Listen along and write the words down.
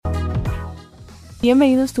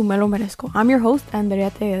Bienvenidos to Me Lo Merezco. I'm your host,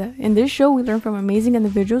 Andrea Tejeda. In this show, we learn from amazing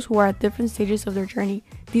individuals who are at different stages of their journey.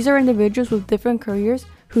 These are individuals with different careers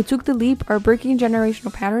who took the leap, are breaking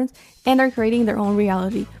generational patterns, and are creating their own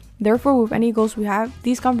reality. Therefore, with any goals we have,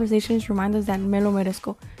 these conversations remind us that Me Lo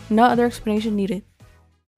Merezco. No other explanation needed.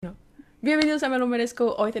 Bienvenidos a Me Lo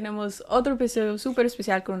Merezco. Hoy tenemos otro episodio súper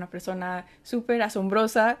especial con una persona súper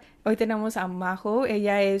asombrosa. Hoy tenemos a Majo.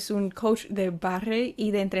 Ella es un coach de barre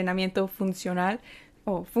y de entrenamiento funcional.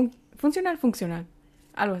 Funcional.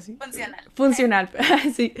 Algo así. Funcional,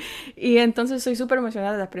 sí. Y entonces estoy súper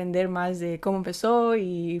emocionada de aprender más de cómo empezó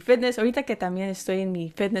y fitness. Ahorita que también estoy en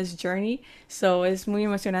mi fitness journey. So es muy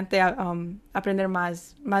emocionante aprender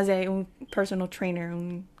más de un personal trainer,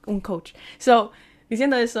 un coach. So,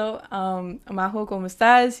 diciendo eso, Majo, ¿cómo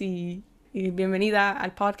estás? Y bienvenida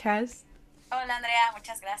al podcast. Hola Andrea,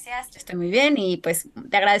 muchas gracias. Yo estoy muy bien y pues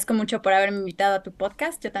te agradezco mucho por haberme invitado a tu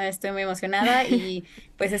podcast. Yo también estoy muy emocionada y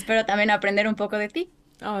pues espero también aprender un poco de ti.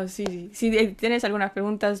 Oh, sí. Si tienes algunas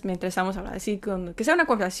preguntas mientras estamos hablando, así que sea una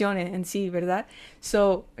conversación en sí, ¿verdad?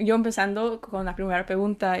 So, yo empezando con la primera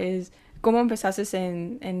pregunta es, ¿cómo empezaste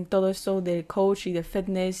en todo esto de coach y de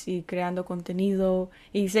fitness y creando contenido?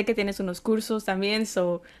 Y sé que tienes unos cursos también,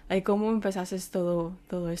 so, ¿cómo empezaste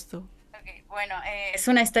todo esto? Bueno, es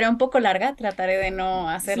una historia un poco larga, trataré de no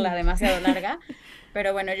hacerla Sí. demasiado larga,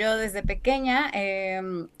 pero bueno, yo desde pequeña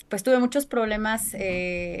pues tuve muchos problemas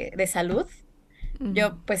de salud.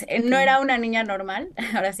 Yo pues Ok. no era una niña normal,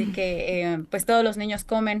 ahora sí que pues todos los niños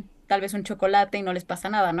comen tal vez un chocolate y no les pasa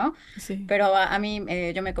nada, ¿no? Sí. Pero a mí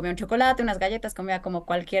yo me comía un chocolate, unas galletas, comía como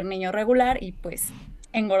cualquier niño regular y pues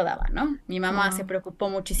engordaba, ¿no? Mi Oh, mamá se wow. preocupó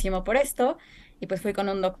muchísimo por esto y pues fui con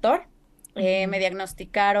un doctor. Me Ujú.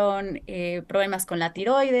 diagnosticaron problemas con la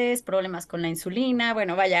tiroides, problemas con la insulina,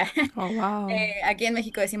 bueno, vaya, Oh, wow. aquí en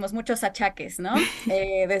México decimos muchos achaques, ¿no?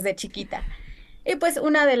 Desde chiquita. Y pues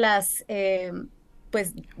una de las,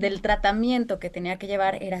 pues del tratamiento que tenía que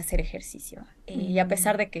llevar era hacer ejercicio. Y a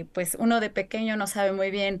pesar Mm, de que pues uno de pequeño no sabe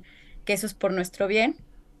muy bien que eso es por nuestro bien,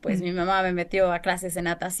 pues mm. mi mamá me metió a clases de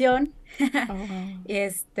natación. Oh, wow.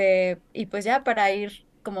 Y pues ya para ir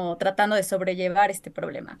como tratando de sobrellevar este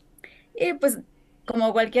problema. Y pues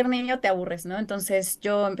como cualquier niño te aburres, ¿no? Entonces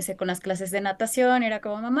yo empecé con las clases de natación, y era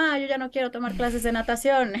como, mamá, yo ya no quiero tomar clases de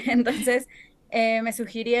natación. Entonces me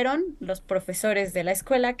sugirieron los profesores de la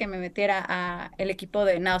escuela que me metiera a el equipo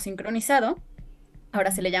de nado sincronizado.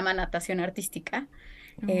 Ahora se le llama natación artística.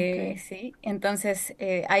 Ok. Sí, entonces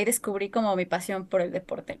ahí descubrí como mi pasión por el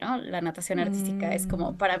deporte, ¿no? La natación artística es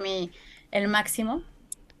como Mm, para mí el máximo. ok.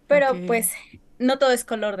 Pero pues no todo es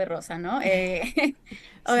color de rosa, ¿no? Sí.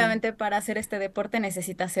 Obviamente para hacer este deporte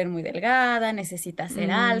necesitas ser muy delgada, necesitas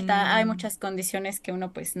ser alta, hay Mm, muchas condiciones que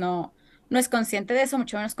uno pues no es consciente de eso,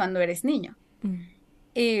 mucho menos cuando eres niño. mm,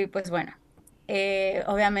 Y pues bueno,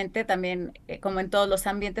 obviamente también como en todos los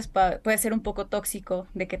ambientes puede ser un poco tóxico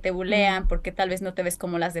de que te mm, bulean porque tal vez no te ves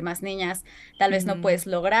como las demás niñas, tal vez no mm, puedes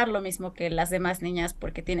lograr lo mismo que las demás niñas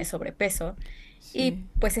porque tienes sobrepeso y sí.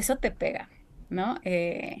 pues eso te pega, ¿no?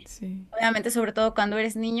 Sí. Obviamente, sobre todo cuando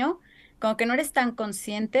eres niño, como que no eres tan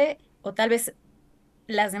consciente o tal vez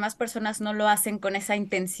las demás personas no lo hacen con esa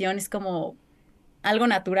intención, es como algo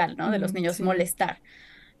natural, ¿no? De los niños Sí. molestar,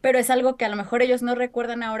 pero es algo que a lo mejor ellos no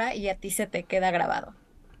recuerdan ahora y a ti se te queda grabado.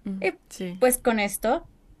 Y Sí. pues con esto,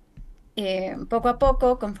 poco a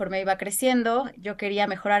poco, conforme iba creciendo, yo quería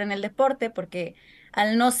mejorar en el deporte porque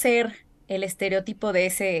al no ser el estereotipo de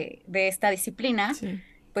esta disciplina, Sí.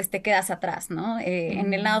 pues te quedas atrás, ¿no?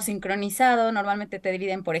 En el nado Mm, sincronizado normalmente te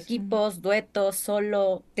dividen por sí. equipos, duetos,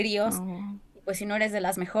 solo, tríos. Oh, Y pues si no eres de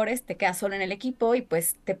las mejores, te quedas solo en el equipo y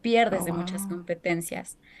pues te pierdes oh, de muchas wow.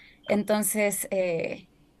 competencias. Entonces,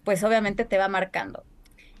 pues obviamente te va marcando.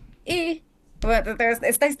 Y bueno,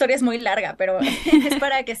 esta historia es muy larga, pero es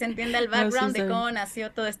para que se entienda el No, sí, background de está bien. cómo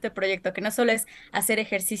nació todo este proyecto, que no solo es hacer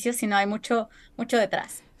ejercicio, sino hay mucho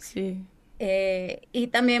detrás. Sí. Y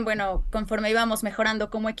también, bueno, conforme íbamos mejorando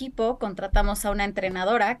como equipo, contratamos a una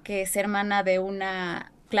entrenadora que es hermana de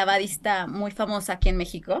una clavadista muy famosa aquí en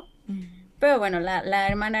México. Pero bueno, la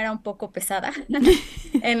hermana era un poco pesada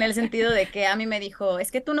en el sentido de que a mí me dijo, es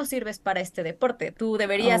que tú no sirves para este deporte, tú Oh,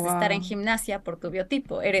 deberías de estar en wow. gimnasia por tu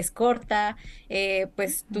biotipo, eres corta,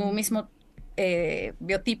 pues tu mismo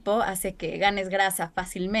biotipo hace que ganes grasa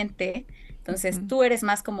fácilmente, entonces tú eres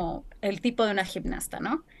más como el tipo de una gimnasta,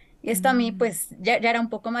 ¿no? Y esto a mí pues ya era un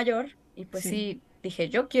poco mayor y pues Sí. sí dije,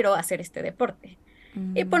 yo quiero hacer este deporte.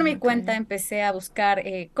 Y por mi Ok. cuenta empecé a buscar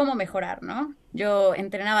cómo mejorar, ¿no? Yo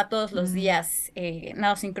entrenaba todos los Mm, días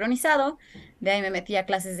nado sincronizado, de ahí me metí a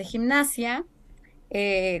clases de gimnasia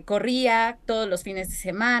Corría todos los fines de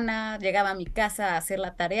semana, llegaba a mi casa a hacer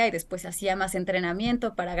la tarea y después hacía más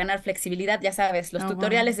entrenamiento para ganar flexibilidad, ya sabes, los Oh, wow.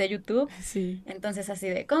 tutoriales de YouTube. Sí. Entonces así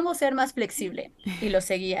de cómo ser más flexible y lo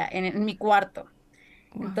seguía en mi cuarto.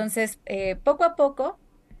 Wow. Entonces, poco a poco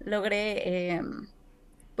logré,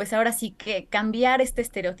 pues ahora sí que cambiar este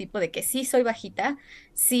estereotipo de que sí soy bajita,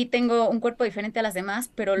 sí tengo un cuerpo diferente a las demás,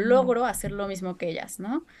 pero Mm, logro hacer lo mismo que ellas,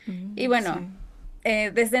 ¿no? Y bueno, sí.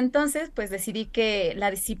 desde entonces, pues decidí que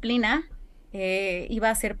la disciplina iba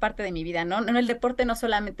a ser parte de mi vida, ¿no? No, el deporte no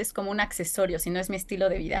solamente es como un accesorio, sino es mi estilo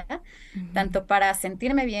de vida, Ujú. tanto para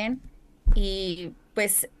sentirme bien y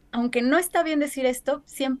pues, aunque no está bien decir esto,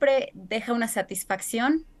 siempre deja una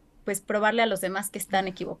satisfacción, pues probarle a los demás que están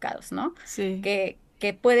equivocados, ¿no? Sí.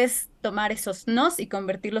 Que puedes tomar esos nos y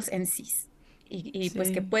convertirlos en sís.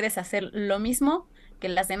 Pues que Sí. puedes hacer lo mismo que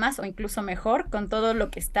las demás o incluso mejor con todo lo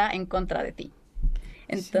que está en contra de ti.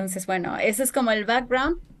 Sí. Entonces, bueno, eso es como el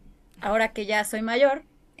background. Ahora que ya soy mayor,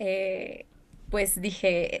 pues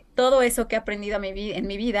dije, todo eso que he aprendido en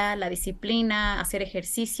mi vida, la disciplina, hacer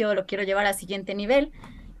ejercicio, lo quiero llevar al siguiente nivel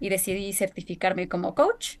y decidí certificarme como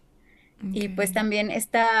coach. Y pues Okay. también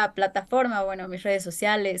esta plataforma, bueno, mis redes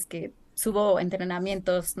sociales, que subo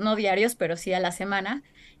entrenamientos no diarios, pero sí a la semana,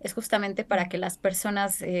 es justamente para que las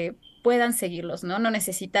personas puedan seguirlos, ¿no? No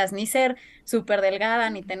necesitas ni ser súper delgada,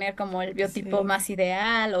 ni tener como el biotipo Sí. más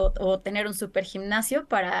ideal o tener un súper gimnasio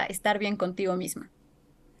para estar bien contigo misma.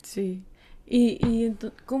 Sí.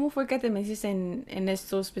 ¿Cómo fue que te metiste en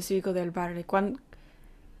esto específico del barre?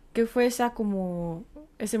 ¿Qué fue esa como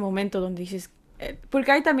ese momento donde dices,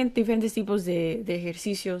 porque hay también diferentes tipos de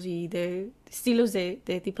ejercicios y de estilos de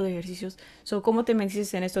tipo de ejercicios. So, ¿cómo te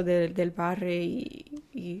metiste en esto del barre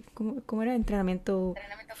y cómo era entrenamiento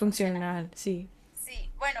Entrenamiento funcional. funcional? Sí.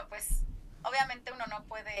 Sí, bueno, pues obviamente uno no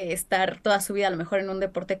puede estar toda su vida a lo mejor en un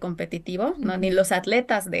deporte competitivo, ¿no? Ni Ujú. los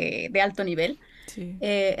atletas de alto nivel. Sí.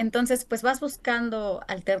 Entonces, pues vas buscando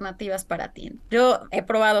alternativas para ti. Yo he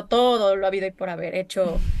probado todo lo habido y por haber. He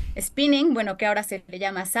hecho spinning, bueno, que ahora se le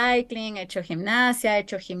llama cycling, he hecho gimnasia, he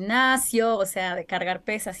hecho gimnasio, o sea, de cargar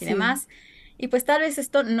pesas y Sí. demás. Y pues tal vez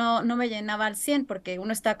esto no me llenaba al 100 porque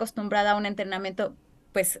uno está acostumbrada a un entrenamiento,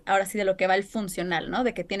 pues ahora sí de lo que va el funcional, ¿no?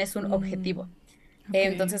 De que tienes un Mm, objetivo. ok.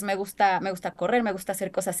 Entonces me gusta correr, me gusta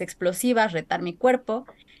hacer cosas explosivas, retar mi cuerpo.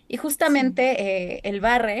 Y Sí. justamente el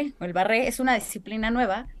barré es una disciplina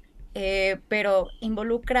nueva, pero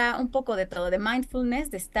involucra un poco de todo, de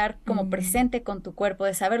mindfulness, de estar como Mm, presente con tu cuerpo,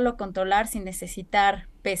 de saberlo controlar sin necesitar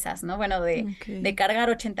pesas, ¿no? Bueno, de ok. cargar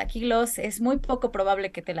 80 kilos, es muy poco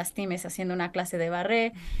probable que te lastimes haciendo una clase de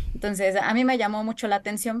barré. Entonces, a mí me llamó mucho la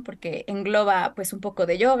atención porque engloba pues un poco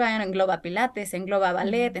de yoga, engloba pilates, engloba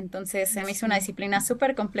ballet, entonces se me hizo una Sí. disciplina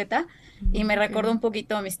súper completa y me Ok. recordó un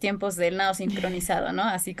poquito mis tiempos del nado sincronizado, ¿no?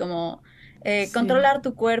 Así como Sí. controlar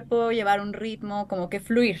tu cuerpo, llevar un ritmo, como que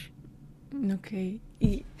fluir. Ok.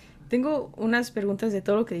 Y tengo unas preguntas de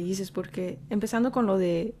todo lo que dices, porque empezando con lo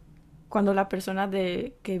de cuando la persona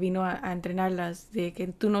que vino a entrenarlas, de que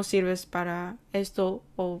tú no sirves para esto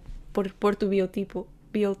o por tu biotipo.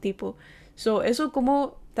 So, ¿eso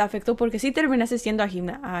cómo te afectó? Porque sí terminaste siendo a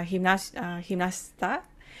gimnasta, gimnasio,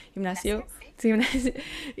 Gracias, sí. sí,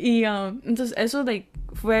 y entonces, ¿eso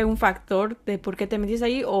fue un factor de por qué te metiste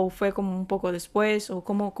ahí o fue como un poco después o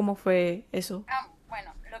cómo fue eso?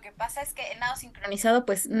 Bueno, lo que pasa es que el nado sincronizado,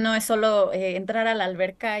 pues no es solo entrar a la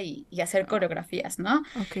alberca y hacer coreografías, ¿no?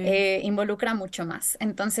 Ok. Involucra mucho más.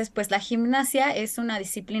 Entonces, pues la gimnasia es una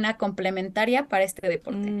disciplina complementaria para este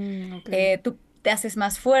deporte. Ok. Tú te haces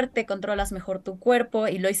más fuerte, controlas mejor tu cuerpo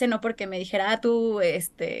y lo hice no porque me dijera, tú,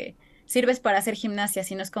 sirves para hacer gimnasia,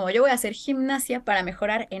 sino es como yo voy a hacer gimnasia para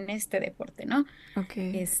mejorar en este deporte, ¿no? Ok.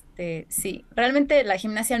 Sí, realmente la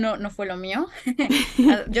gimnasia no fue lo mío.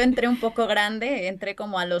 Yo entré un poco grande, entré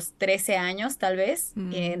como a los 13 años tal vez,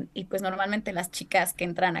 Mm. y pues normalmente las chicas que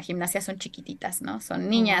entran a gimnasia son chiquititas, ¿no? Son Oh,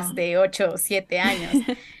 niñas wow. de 8 o 7 años.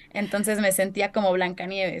 Entonces me sentía como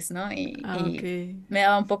Blancanieves, ¿no? Ah, ok. Y me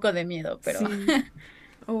daba un poco de miedo, pero Sí.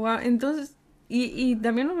 Oh, wow. Entonces, y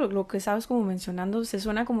también lo que estabas como mencionando, se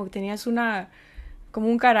suena como que tenías como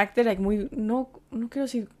un carácter, like, muy, no quiero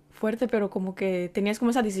decir fuerte, pero como que tenías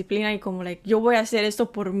como esa disciplina y como, like, yo voy a hacer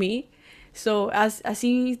esto por mí. So,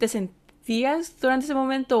 ¿así te sentías durante ese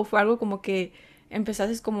momento o fue algo como que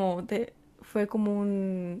empezaste fue como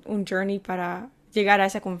un journey para llegar a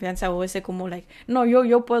esa confianza o ese como, like, no,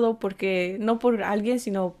 yo puedo porque, no por alguien,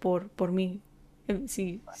 sino por mí?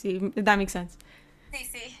 Sí, sí, that makes sense. Sí,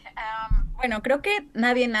 sí. Bueno, creo que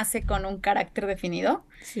nadie nace con un carácter definido.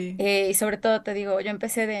 Sí. Y sobre todo te digo, yo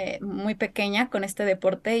empecé de muy pequeña con este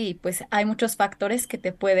deporte y pues hay muchos factores que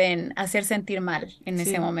te pueden hacer sentir mal en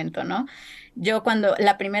ese Sí. momento, ¿no? Yo cuando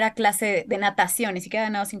la primera clase de natación, ni siquiera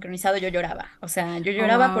de nado sincronizado, yo lloraba. O sea, yo Oh,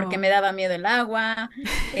 lloraba porque wow. me daba miedo el agua.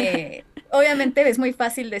 Obviamente es muy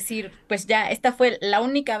fácil decir, pues ya, esta fue la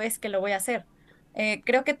única vez que lo voy a hacer.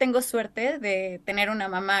 Creo que tengo suerte de tener una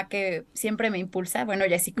mamá que siempre me impulsa. Bueno,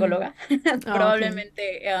 ella es Mm. psicóloga, Ah, ok.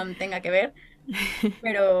 probablemente tenga que ver,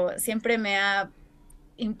 pero siempre me ha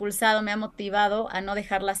impulsado, me ha motivado a no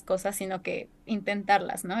dejar las cosas, sino que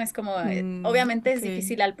intentarlas, ¿no? Es como, obviamente Ok. es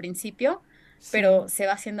difícil al principio, Sí. pero se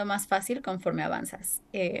va haciendo más fácil conforme avanzas.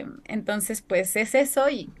 Entonces, pues es eso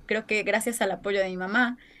y creo que gracias al apoyo de mi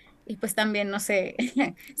mamá y pues también, no sé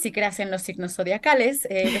si creas en los signos zodiacales,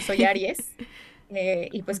 yo soy Aries.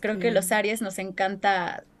 Y pues creo que los Ok. Aries nos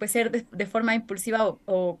encanta pues ser de forma impulsiva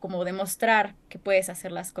o como demostrar que puedes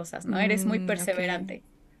hacer las cosas, ¿no? Eres muy Ok. perseverante.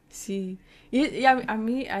 Sí. Y a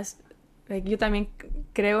mí, like, yo también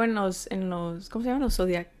creo ¿cómo se llaman? Los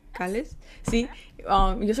zodiacales. Sí.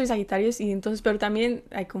 Yo soy Sagitario y entonces, pero también,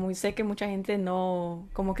 like, como sé que mucha gente no,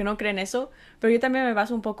 como que no cree en eso, pero yo también me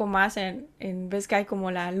baso un poco más ves que hay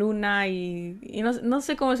como la luna y no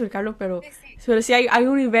sé cómo explicarlo, Sí, sí. pero sí hay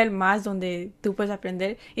un nivel más donde tú puedes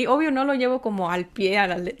aprender. Y obvio no lo llevo como al pie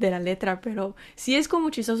de la letra, pero sí es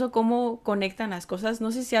como chistoso cómo conectan las cosas.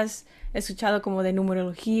 No sé si has escuchado como de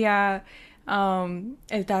numerología,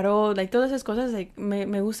 el tarot, like, todas esas cosas, like,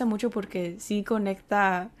 me gusta mucho porque sí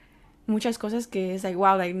conecta muchas cosas que es like,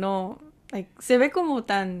 wow, like, no, like, se ve como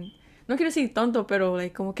tan, no quiero decir tonto, pero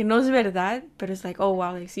like, como que no es verdad, pero es like, oh,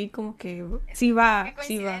 wow, like, sí, como que sí Qué va,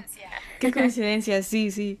 sí va. coincidencia. Qué coincidencia,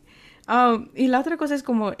 sí, sí. Y la otra cosa es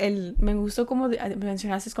como me gustó como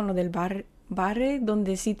mencionaste con lo del barre,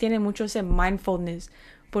 donde sí tiene mucho ese mindfulness,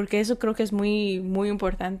 porque eso creo que es muy, muy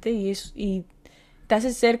importante y te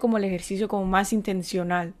hace ser como el ejercicio como más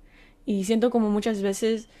intencional. Y siento como muchas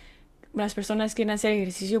veces las personas quieren hacer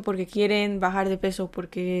ejercicio porque quieren bajar de peso,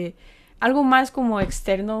 porque algo más como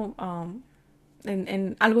externo,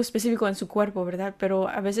 en algo específico en su cuerpo, ¿verdad? Pero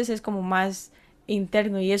a veces es como más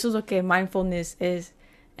interno y eso es lo que mindfulness es.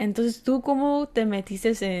 Entonces, ¿tú cómo te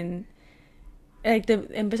metiste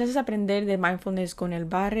te empezaste a aprender de mindfulness con el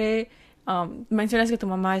barre? Mencionas que tu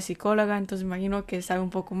mamá es psicóloga, entonces imagino que sabe un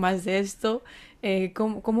poco más de esto.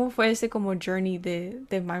 ¿Cómo fue ese como journey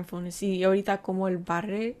de mindfulness? Y ahorita cómo el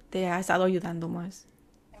barre te ha estado ayudando más.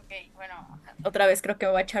 Ok, bueno, otra vez creo que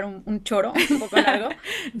me voy a echar un choro un poco largo,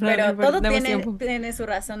 No, no pero importa, todo tenemos tiene, tiempo. tiene su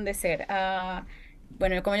razón de ser.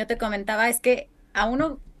 Bueno, como yo te comentaba, es que a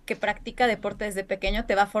uno que practica deporte desde pequeño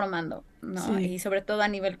te va formando, ¿no? Sí, Y sobre todo a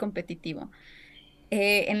nivel competitivo.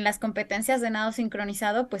 En las competencias de nado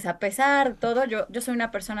sincronizado, pues a pesar de todo, yo soy una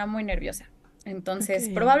persona muy nerviosa. ok. Entonces,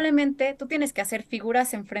 probablemente tú tienes que hacer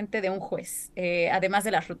figuras enfrente de un juez, además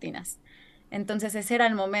de las rutinas. Entonces, ese era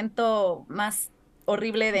el momento más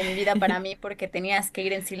horrible de mi vida para mí, porque tenías que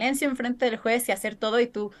ir en silencio enfrente del juez y hacer todo y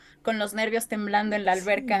tú con los nervios temblando en la Sí,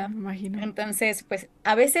 alberca. me imagino. Entonces, pues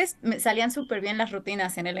a veces me salían súper bien las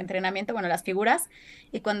rutinas en el entrenamiento, bueno, las figuras,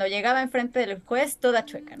 y cuando llegaba enfrente del juez, toda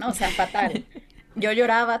chueca, ¿no? O sea, fatal. Yo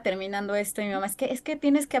lloraba terminando esto y mi mamá, es que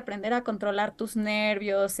tienes que aprender a controlar tus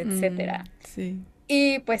nervios, etcétera. Sí.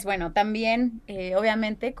 Y pues bueno, también,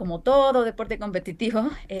 obviamente, como todo deporte competitivo,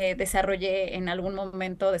 desarrollé en algún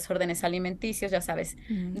momento desórdenes alimenticios, ya sabes,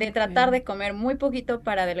 de Ok. tratar de comer muy poquito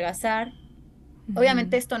para adelgazar. Ujú.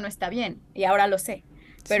 Obviamente esto no está bien y ahora lo sé,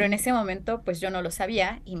 pero en Sí, ese momento pues yo no lo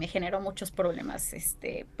sabía y me generó muchos problemas,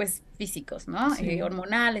 pues físicos, ¿no? sí.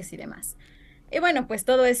 Hormonales y demás. Y bueno, pues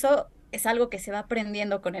todo eso es algo que se va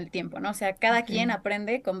aprendiendo con el tiempo, ¿no? O sea, cada Ok. quien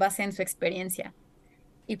aprende con base en su experiencia.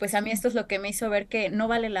 Y pues a mí Sí. esto es lo que me hizo ver que no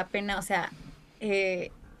vale la pena, o sea,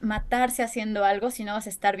 matarse haciendo algo si no vas a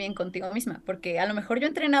estar bien contigo misma, porque a lo mejor yo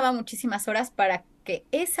entrenaba muchísimas horas para que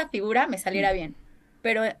esa figura me saliera bien,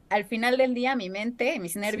 pero al final del día mi mente,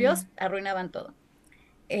 mis Sí. nervios arruinaban todo.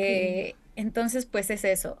 Ok. Entonces, pues es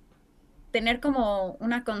eso, tener como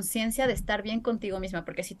una conciencia de estar bien contigo misma,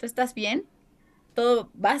 porque si tú estás bien, todo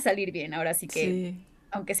va a salir bien, ahora sí que, Sí.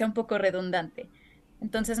 aunque sea un poco redundante.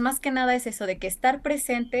 Entonces, más que nada es eso de que estar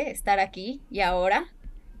presente, estar aquí y ahora,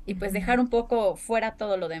 y pues dejar Ujú. un poco fuera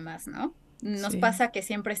todo lo demás, ¿no? Nos Sí. pasa que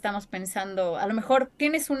siempre estamos pensando, a lo mejor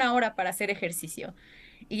tienes una hora para hacer ejercicio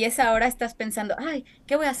y esa hora estás pensando, ay,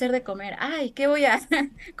 ¿qué voy a hacer de comer? Ay,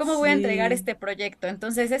 cómo voy a entregar Sí. este proyecto?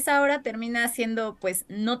 Entonces esa hora termina siendo pues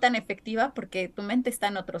no tan efectiva porque tu mente está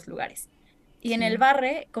en otros lugares. Y en el Sí.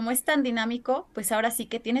 barre, como es tan dinámico, pues ahora sí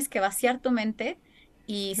que tienes que vaciar tu mente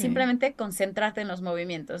y Ok. simplemente concentrarte en los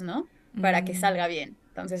movimientos, ¿no? para que Mm, salga bien.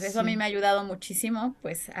 Entonces eso a mí sí. me ha ayudado muchísimo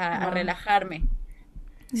pues a Wow. relajarme.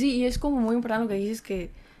 Sí, y es como muy importante lo que dices que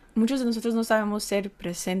muchos de nosotros no sabemos ser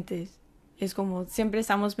presentes. Es como siempre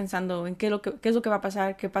estamos pensando en qué es lo que va a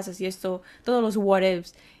pasar, qué pasa si esto, todos los what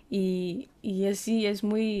ifs. Y es, sí, es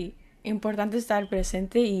muy importante estar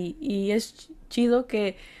presente y es chido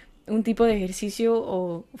que un tipo de ejercicio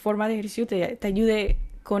o forma de ejercicio te ayude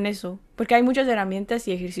con eso. Porque hay muchas herramientas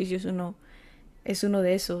y ejercicios es uno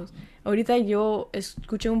de esos. Ahorita yo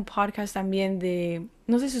escuché un podcast también de,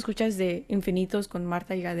 no sé si escuchas de Infinitos con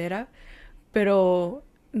Marta Higadera, pero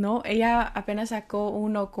no, ella apenas sacó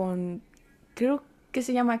uno con, creo que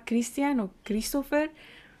se llama Christian o Christopher,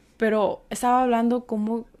 pero estaba hablando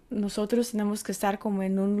como nosotros tenemos que estar como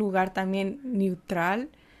en un lugar también neutral,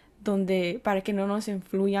 donde para que no nos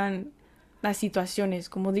influyan las situaciones,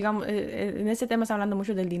 como digamos, en este tema está hablando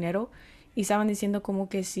mucho del dinero y estaban diciendo como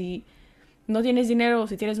que si no tienes dinero o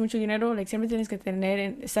si tienes mucho dinero, like, siempre tienes que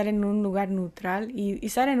estar en un lugar neutral y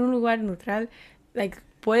estar en un lugar neutral, like,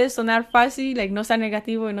 puede sonar fácil, like, no estar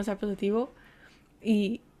negativo y no estar positivo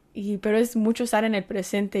y, pero es mucho estar en el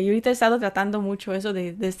presente y ahorita he estado tratando mucho eso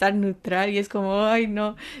de estar neutral y es como, ay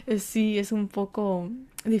no, sí, es un poco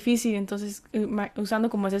difícil, entonces usando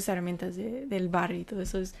como esas herramientas del bar y todo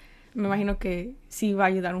eso me imagino que sí va a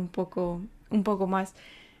ayudar un poco más.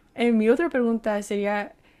 Mi otra pregunta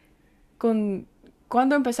sería, con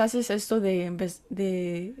 ¿cuándo empezaste esto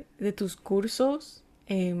de tus cursos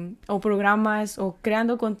o programas o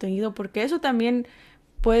creando contenido? Porque eso también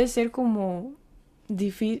puede ser como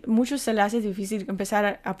difícil, muchos se les hace difícil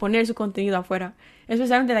empezar a poner su contenido afuera.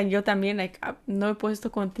 Especialmente like, yo también no he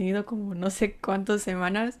puesto contenido como no sé cuántas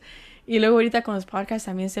semanas y luego ahorita con los podcasts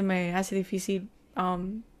también se me hace difícil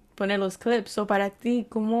poner los clips. O para ti,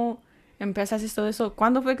 ¿cómo empezaste todo eso?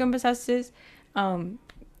 ¿Cuándo fue que empezaste? Um,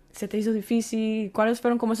 ¿Se te hizo difícil? ¿Cuáles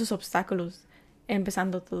fueron como esos obstáculos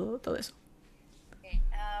empezando todo eso?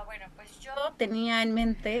 Bueno, pues yo tenía en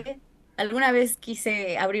mente, alguna vez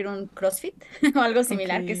quise abrir un CrossFit o algo Ok,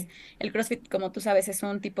 similar, que es el CrossFit, como tú sabes, es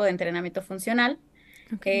un tipo de entrenamiento funcional.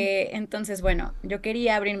 ok. Entonces, bueno, yo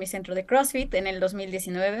quería abrir mi centro de CrossFit en el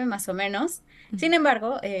 2019, más o menos. Sin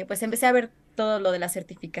embargo, pues empecé a ver todo lo de las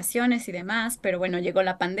certificaciones y demás, pero bueno, llegó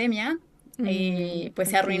la pandemia y pues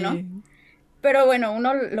se Ok, arruinó. Pero bueno,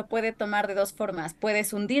 uno lo puede tomar de dos formas.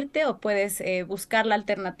 Puedes hundirte o puedes buscar la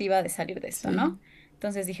alternativa de salir de esto, sí, ¿no?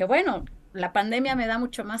 Entonces dije, bueno, la pandemia me da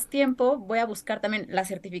mucho más tiempo, voy a buscar también la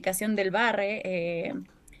certificación del barre.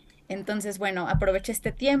 Entonces, bueno, aproveché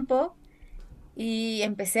este tiempo y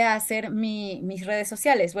empecé a hacer mis redes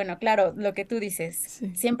sociales. Bueno, claro, lo que tú dices,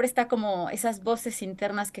 sí, siempre está como esas voces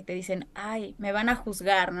internas que te dicen, ay, me van a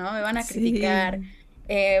juzgar, ¿no? Me van a criticar, sí,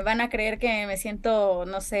 van a creer que me siento,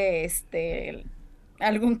 no sé,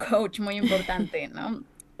 algún coach muy importante, ¿no?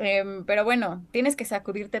 Pero bueno, tienes que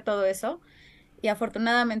sacudirte todo eso. Y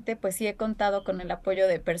afortunadamente, pues sí he contado con el apoyo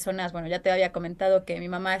de personas. Bueno, ya te había comentado que mi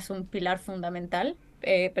mamá es un pilar fundamental,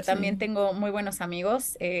 pero también sí. tengo muy buenos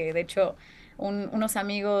amigos. De hecho, unos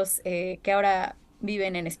amigos que ahora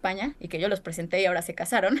viven en España y que yo los presenté y ahora se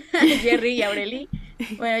casaron, Jerry y Aureli.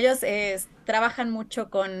 Bueno, ellos trabajan mucho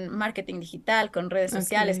con marketing digital, con redes Ok,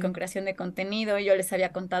 sociales, con creación de contenido. Y yo les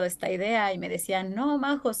había contado esta idea y me decían, no,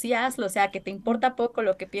 Majo, sí hazlo. O sea, que te importa poco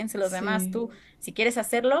lo que piensen los demás. sí, Tú, si quieres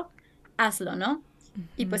hacerlo, hazlo, ¿no?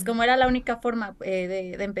 Y pues como era la única forma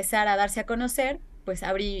de empezar a darse a conocer, pues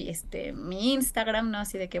abrí mi Instagram, ¿no?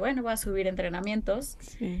 Así de que, bueno, voy a subir entrenamientos.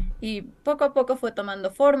 sí. Y poco a poco fue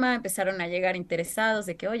tomando forma, empezaron a llegar interesados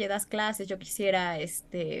de que, oye, das clases, yo quisiera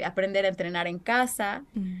aprender a entrenar en casa.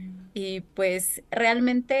 Y pues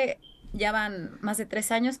realmente ya van más de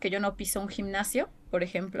 3 años que yo no piso un gimnasio, por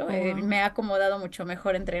ejemplo. Oh, wow, Me he acomodado mucho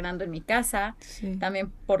mejor entrenando en mi casa, sí.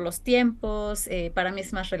 también por los tiempos, para mí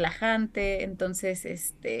es más relajante.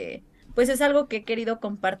 Entonces, pues es algo que he querido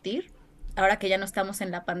compartir. Ahora que ya no estamos en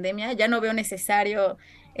la pandemia, ya no veo necesario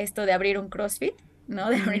esto de abrir un CrossFit, ¿no?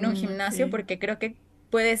 De abrir un Ok, gimnasio, porque creo que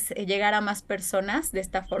puedes llegar a más personas de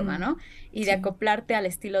esta forma, mm, ¿no? Y de sí. acoplarte al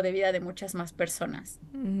estilo de vida de muchas más personas.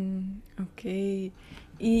 Ok.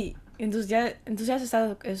 Y entonces ya has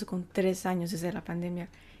estado eso con 3 años desde la pandemia.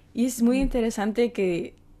 Y es muy Ujú. interesante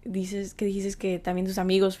que dices que también tus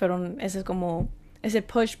amigos fueron ese como ese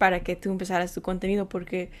push para que tú empezaras tu contenido,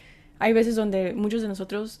 porque hay veces donde muchos de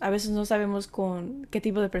nosotros a veces no sabemos con qué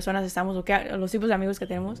tipo de personas estamos o los tipos de amigos que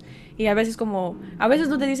tenemos y a veces como a veces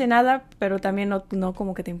no te dicen nada, pero también no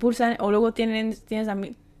como que te impulsan o luego tienes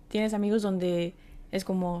amigos donde es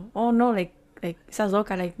como, oh no, estás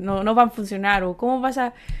loca, no van a funcionar, o cómo vas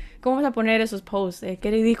a poner esos posts, qué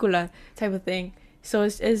ridícula, type of thing. So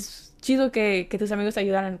es chido que tus amigos te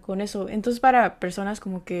ayudaran con eso. Entonces para personas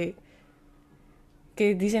como que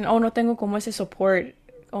que dicen, oh, no tengo como ese support,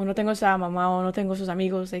 o no tengo esa mamá, o no tengo esos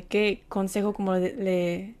amigos, ¿qué consejo como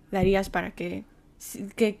le darías para que,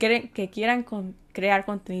 que quieran crear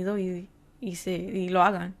contenido y lo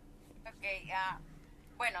hagan? Ok,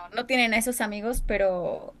 bueno, no tienen a esos amigos,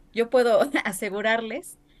 pero yo puedo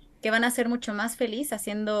asegurarles que van a ser mucho más feliz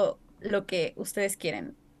haciendo lo que ustedes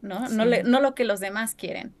quieren, ¿no? Sí, No lo que los demás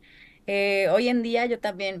quieren. Hoy en día yo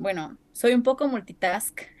también, bueno, soy un poco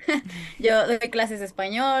multitask. Yo doy clases de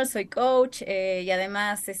español, soy coach, y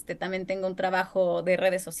además también tengo un trabajo de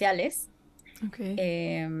redes sociales. ok.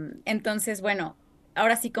 Entonces, bueno,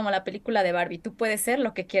 ahora sí como la película de Barbie, tú puedes ser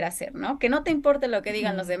lo que quieras ser, ¿no? Que no te importe lo que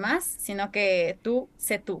digan los Mm, demás, sino que tú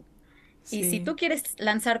sé tú. Y si sí, tú quieres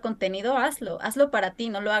lanzar contenido, hazlo para ti,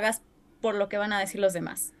 no lo hagas por lo que van a decir los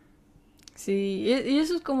demás. sí, y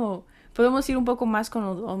eso es como, podemos ir un poco más con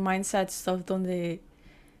el mindset stuff, donde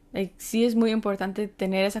like, sí es muy importante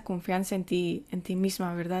tener esa confianza en ti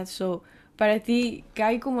misma, ¿verdad? So, para ti, ¿qué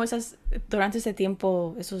hay como esas, durante ese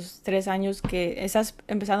tiempo, esos 3 años que estás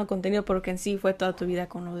empezando contenido, porque en sí fue toda tu vida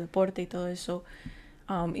con el deporte y todo eso,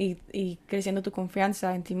 y creciendo tu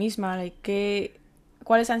confianza en ti misma, like,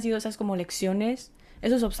 ¿cuáles han sido esas como lecciones,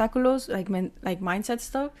 esos obstáculos, like mindset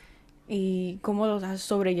stuff, y cómo los has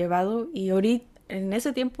sobrellevado? Y ahorita, en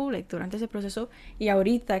ese tiempo, like, durante ese proceso, y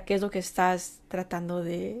ahorita, ¿qué es lo que estás tratando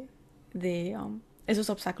de esos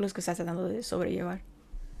obstáculos que estás tratando de sobrellevar?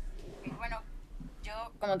 Bueno, yo,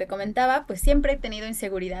 como te comentaba, pues siempre he tenido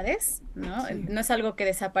inseguridades, ¿no? Sí. No es algo que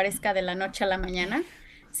desaparezca de la noche a la mañana,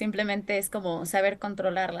 simplemente es como saber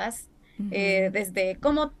controlarlas. Ujú. Desde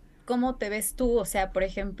cómo te ves tú, o sea, por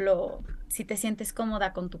ejemplo, si te sientes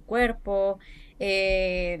cómoda con tu cuerpo,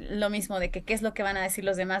 lo mismo de que qué es lo que van a decir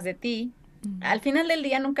los demás de ti. Ujú. Al final del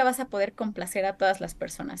día nunca vas a poder complacer a todas las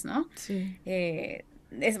personas, ¿no? Sí.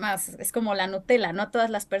 Es más, es como la Nutella, no a todas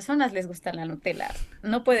las personas les gusta la Nutella,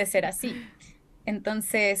 no puede ser así.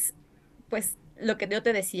 Entonces, pues lo que yo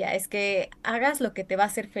te decía es que hagas lo que te va a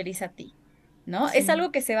hacer feliz a ti, ¿no? Es Sí.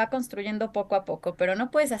 algo que se va construyendo poco a poco, pero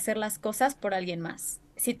no puedes hacer las cosas por alguien más.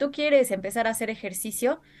 Si tú quieres empezar a hacer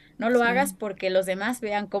ejercicio, no lo hagas Sí. porque los demás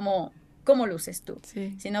vean cómo luces tú,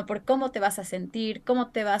 Sí. sino por cómo te vas a sentir,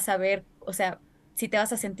 cómo te vas a ver, o sea, si te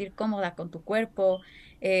vas a sentir cómoda con tu cuerpo,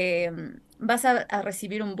 vas a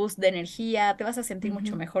recibir un boost de energía, te vas a sentir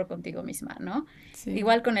mucho Ujú. mejor contigo misma, ¿no? Sí.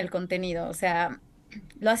 Igual con el contenido, o sea,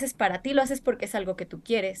 lo haces para ti, lo haces porque es algo que tú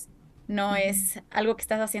quieres, no Ujú. es algo que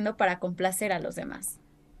estás haciendo para complacer a los demás.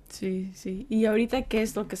 Sí, sí. ¿Y ahorita qué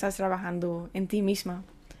es lo que estás trabajando en ti misma?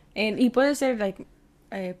 Y puede ser like,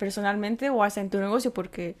 personalmente o hasta en tu negocio,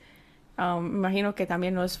 porque me imagino que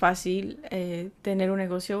también no es fácil tener un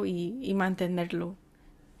negocio y mantenerlo.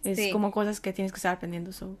 Es Sí, como cosas que tienes que estar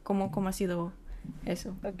aprendiendo. So, ¿cómo ha sido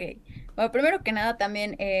eso? ok. Bueno, primero que nada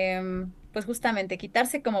también, pues justamente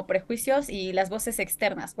quitarse como prejuicios y las voces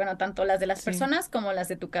externas, bueno, tanto las de las Sí. personas como las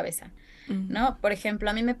de tu cabeza, Mm. ¿no? Por ejemplo,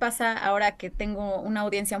 a mí me pasa ahora que tengo una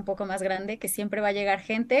audiencia un poco más grande, que siempre va a llegar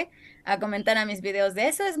gente a comentar a mis videos de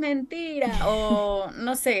eso es mentira o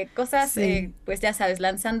no sé, cosas, Sí, pues ya sabes,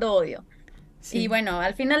 lanzando odio. Y sí. bueno,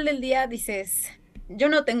 al final del día dices, yo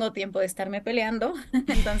no tengo tiempo de estarme peleando,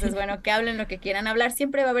 entonces bueno, que hablen lo que quieran hablar,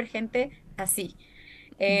 siempre va a haber gente así.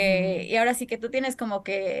 Ujú. Y ahora sí que tú tienes como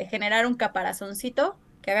que generar un caparazoncito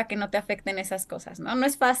que haga que no te afecten esas cosas, ¿no? No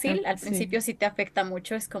es fácil, al Sí. principio sí te afecta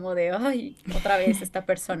mucho, es como de, ay, otra vez esta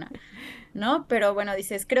persona, ¿no? Pero bueno,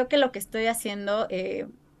 dices, creo que lo que estoy haciendo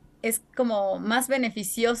es como más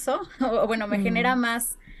beneficioso, o bueno, me genera Mm.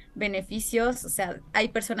 más beneficios, o sea, hay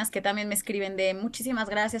personas que también me escriben de muchísimas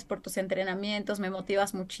gracias por tus entrenamientos, me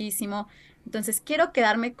motivas muchísimo, entonces quiero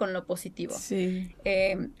quedarme con lo positivo. Sí,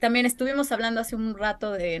 También estuvimos hablando hace un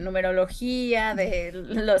rato de numerología, de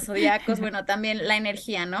los zodiacos, bueno, también la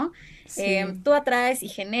energía, ¿no? sí. Tú atraes y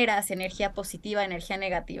generas energía positiva, energía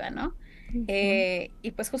negativa, ¿no? Ujú.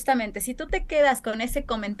 Y pues justamente, si tú te quedas con ese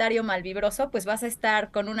comentario malvibroso, pues vas a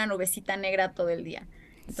estar con una nubecita negra todo el día.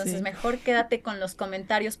 Entonces, Sí. mejor quédate con los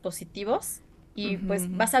comentarios positivos y pues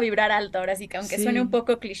Ujú. vas a vibrar alto. Ahora sí que aunque suene un Sí,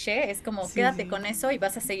 poco cliché, es como sí, quédate sí, con eso y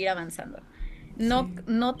vas a seguir avanzando. No, sí,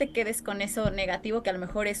 no te quedes con eso negativo, que a lo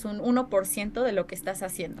mejor es un 1% de lo que estás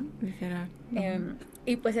haciendo. literal. Ujú.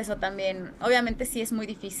 Y pues eso también, obviamente sí es muy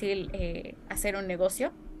difícil hacer un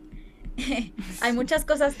negocio. Hay Sí, muchas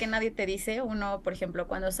cosas que nadie te dice. Uno, por ejemplo,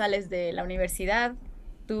 cuando sales de la universidad,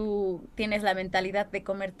 tú tienes la mentalidad de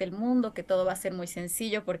comerte el mundo, que todo va a ser muy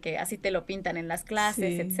sencillo porque así te lo pintan en las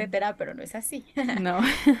clases, sí, etcétera, pero no es así. no.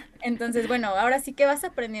 Entonces, bueno, ahora sí que vas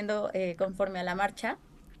aprendiendo conforme a la marcha.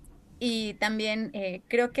 Y también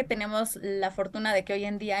creo que tenemos la fortuna de que hoy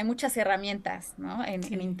en día hay muchas herramientas, ¿no? En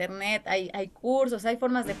Sí, internet hay cursos, hay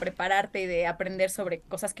formas de prepararte y de aprender sobre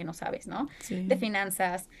cosas que no sabes, ¿no? De sí.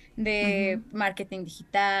 finanzas, de Ujú, marketing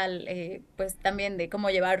digital, pues también de cómo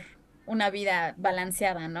llevar una vida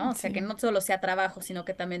balanceada, ¿no? O sea, que sí, no solo sea trabajo, sino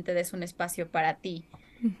que también te des un espacio para ti.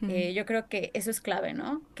 ujú, Yo creo que eso es clave,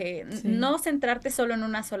 ¿no? Que sí. no centrarte solo en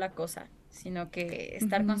una sola cosa, sino que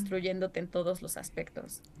estar Ujú. construyéndote en todos los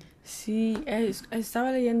aspectos. Sí,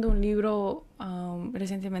 estaba leyendo un libro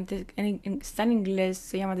recientemente, está en inglés,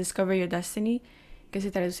 se llama Discover Your Destiny, que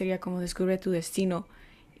se traduciría como Descubre tu destino.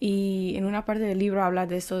 Y en una parte del libro habla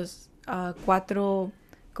de esos cuatro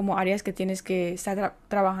como áreas que tienes que estar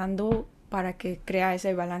trabajando para que crea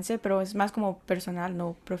ese balance, pero es más como personal,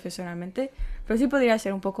 no profesionalmente. Pero sí podría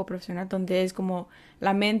ser un poco profesional, donde es como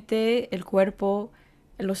la mente, el cuerpo,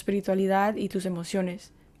 la espiritualidad y tus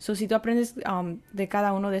emociones. So, si tú aprendes de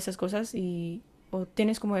cada una de esas cosas y o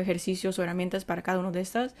tienes como ejercicios o herramientas para cada una de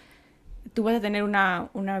estas, tú vas a tener una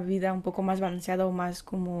vida un poco más balanceada o más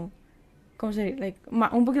como, ¿cómo se dice?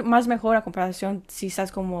 Un poquito más mejor a comparación si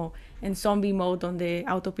estás como en zombie mode, donde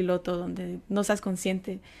autopiloto, donde no estás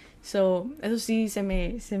consciente. So, eso sí se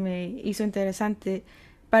me hizo interesante.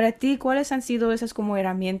 Para ti, ¿cuáles han sido esas como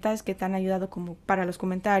herramientas que te han ayudado como para los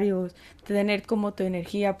comentarios, tener como tu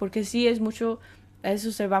energía? Porque sí es mucho,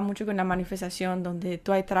 eso se va mucho con la manifestación, donde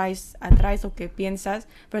tú atraes lo que piensas,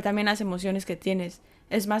 pero también las emociones que tienes.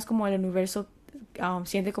 Es más como el universo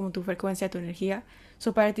siente como tu frecuencia, tu energía.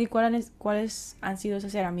 So, para ti, ¿cuáles han sido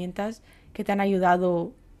esas herramientas que te han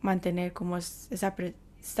ayudado a mantener como estar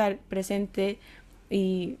presente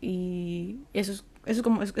y esas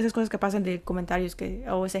cosas que pasan de comentarios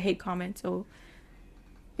o ese hate comments o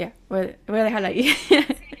ya, voy a dejarla ahí.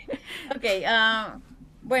 Ok,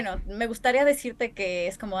 bueno, me gustaría decirte que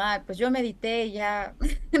es como, pues yo medité y ya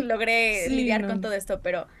logré Sí, lidiar con no, todo esto,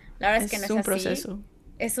 pero la verdad es que no es es un así. proceso.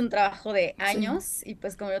 Es un trabajo de Sí. años y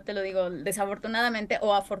pues como yo te lo digo, desafortunadamente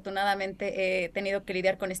o afortunadamente he tenido que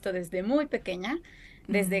lidiar con esto desde muy pequeña,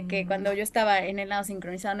 desde que Mm, cuando yo estaba en el lado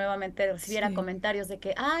sincronizado nuevamente recibiera sí. comentarios de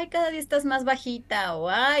que, ay, cada día estás más bajita o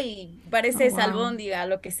ay, Oh, pareces wow. albóndiga,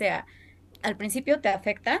 lo que sea. Al principio te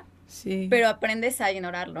afecta, Sí. pero aprendes a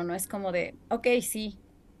ignorarlo, ¿no? Es como de, ok, sí,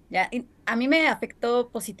 ya. Y a mí me afectó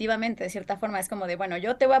positivamente, de cierta forma, es como de, bueno,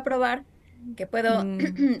 yo te voy a probar que puedo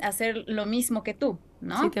Mm, hacer lo mismo que tú,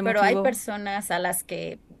 sí, ¿no? te Pero hay motivó. personas a las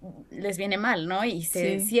que les viene mal, ¿no? Y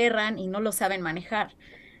se Sí. cierran y no lo saben manejar.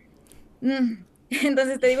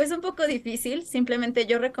 Entonces te digo, es un poco difícil, simplemente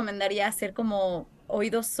yo recomendaría hacer como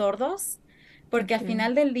oídos sordos, porque al Ok.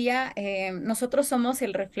 final del día nosotros somos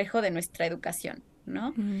el reflejo de nuestra educación,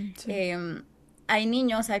 ¿no? Sí. Em, Hay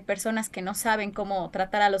niños, hay personas que no saben cómo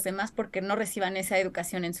tratar a los demás porque no reciban esa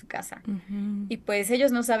educación en su casa. Ujú, Y pues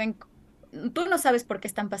ellos no saben, tú no sabes por qué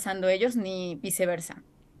están pasando ellos ni viceversa.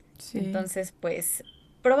 sí. Entonces, pues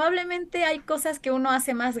probablemente hay cosas que uno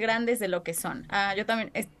hace más grandes de lo que son. Yo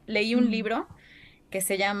también leí un Mm. libro que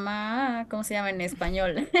se llama, ¿cómo se llama en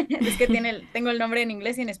español? Es que tengo el nombre en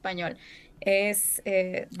inglés y en español. Es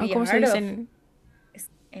Oh, The ¿cómo se Art dice of, en,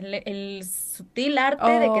 el sutil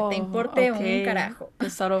arte de que te oh, importe un okay. carajo. The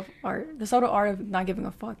subtle art of not giving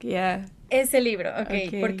a fuck. Yeah. Ese libro, ok,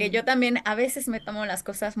 porque Okay. yo también a veces me tomo las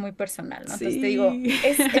cosas muy personal, ¿no? Entonces te digo, Sí.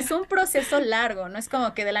 es un proceso largo, no es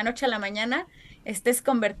como que de la noche a la mañana estés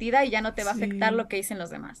convertida y ya no te va a afectar Sí. lo que dicen los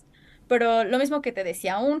demás. Pero lo mismo que te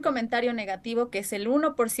decía, un comentario negativo que es el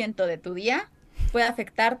 1% de tu día puede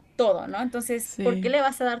afectar todo, ¿no? Entonces, ¿por qué Sí. le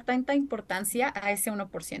vas a dar tanta importancia a ese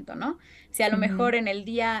 1%, ¿no? Si a lo Ujú, mejor en el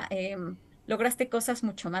día lograste cosas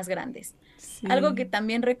mucho más grandes. Algo que sí.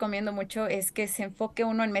 también recomiendo mucho es que se enfoque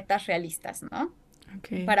uno en metas realistas, ¿no?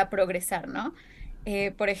 Okay. Para progresar, ¿no?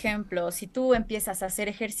 Por ejemplo, si tú empiezas a hacer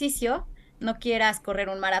ejercicio, no quieras correr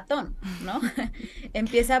un maratón, ¿no?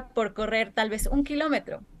 Empieza por correr tal vez 1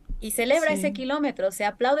 kilómetro y celebra ese Sí. kilómetro, o sea,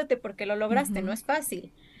 apláudete porque lo lograste, no Ujú, es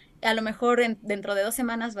fácil. A lo mejor dentro de 2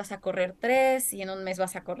 semanas vas a correr 3 y en un mes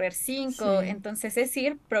vas a correr 5. sí. Entonces es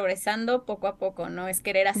ir progresando poco a poco, no es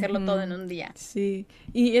querer hacerlo todo en Ujú, un día. sí.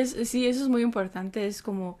 Sí, eso es muy importante. Es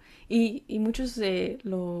como, y muchos de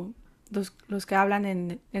los que hablan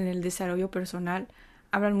en el desarrollo personal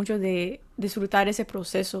hablan mucho de disfrutar ese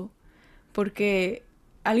proceso. Porque,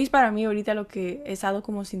 at least para mí ahorita lo que he estado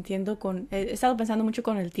como sintiendo he estado pensando mucho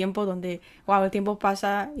con el tiempo, donde, wow, el tiempo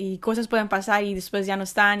pasa y cosas pueden pasar y después ya no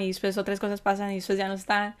están y después otras cosas pasan y después ya no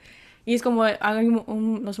están. Y es como,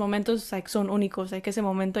 los momentos like, son únicos, que ese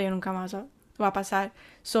momento ya nunca más va a pasar.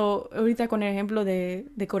 So, ahorita con el ejemplo de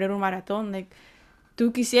correr un maratón, like,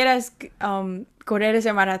 tú quisieras correr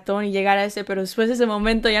ese maratón y llegar a ese, pero después de ese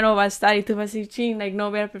momento ya no va a estar y tú vas a decir, ching, like, no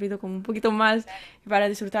hubiera perdido como un poquito más para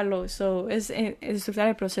disfrutarlo. So, es disfrutar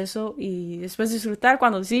el proceso y después disfrutar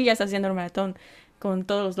cuando sí ya estás haciendo el maratón con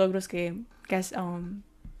todos los logros que has,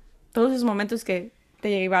 todos esos momentos que te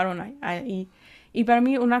llevaron ahí. Y para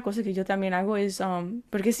mí una cosa que yo también hago es,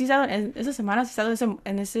 porque sí he estado, en esas semanas he estado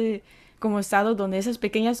en ese como estado donde esas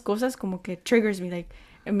pequeñas cosas como que triggers me, like,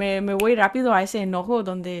 me voy rápido a ese enojo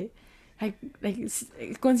donde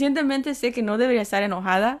conscientemente sé que no debería estar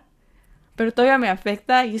enojada, pero todavía me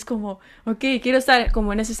afecta y es como, ok, quiero estar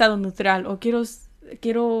como en ese estado neutral o quiero,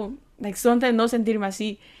 like, no sentirme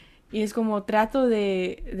así. Y es como trato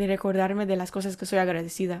de recordarme de las cosas que soy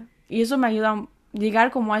agradecida. Y eso me ayuda a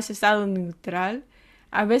llegar como a ese estado neutral.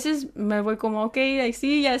 A veces me voy como, ok, like,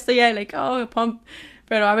 sí, ya estoy ya, like, oh, pump.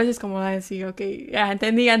 Pero a veces como, ay, sí, ok, ya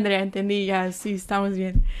entendí, Andrea, entendí, ya, sí, estamos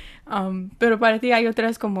bien. Pero para ti hay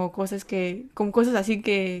otras como cosas como cosas así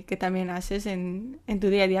que también haces en tu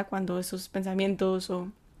día a día cuando esos pensamientos o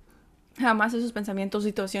jamás esos pensamientos,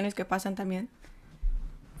 situaciones que pasan también,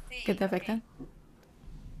 que Sí, te ok. afectan.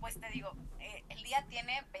 Pues te digo, el día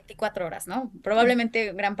tiene 24 horas, ¿no?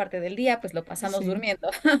 Probablemente gran parte del día pues lo pasamos Sí, durmiendo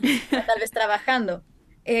o tal vez trabajando.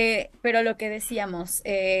 Pero lo que decíamos,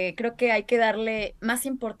 creo que hay que darle más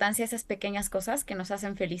importancia a esas pequeñas cosas que nos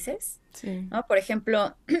hacen felices, sí. ¿no? Por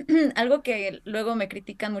ejemplo, algo que luego me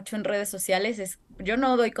critican mucho en redes sociales es, yo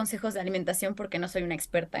no doy consejos de alimentación porque no soy una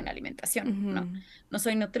experta en alimentación, ¿no? Ujú. No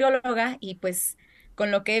soy nutrióloga y pues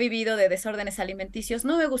con lo que he vivido de desórdenes alimenticios,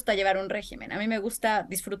 no me gusta llevar un régimen, a mí me gusta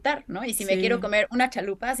disfrutar, ¿no? Y si me quiero Sí. comer una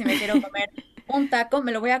chalupa, si me quiero comer un taco,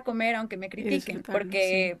 me lo voy a comer aunque me Y critiquen, disfrutarlo, sí.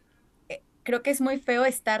 porque creo que es muy feo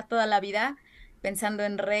estar toda la vida pensando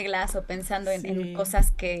en reglas o pensando en Sí.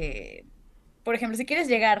 cosas que, por ejemplo, si quieres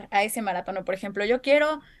llegar a ese maratón, o por ejemplo, yo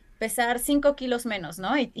quiero pesar 5 kilos menos,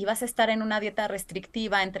 ¿no? Y vas a estar en una dieta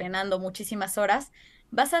restrictiva, entrenando muchísimas horas,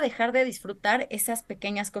 vas a dejar de disfrutar esas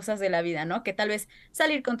pequeñas cosas de la vida, ¿no? Que tal vez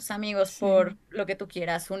salir con tus amigos Sí. por lo que tú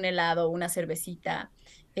quieras, un helado, una cervecita,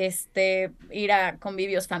 ir a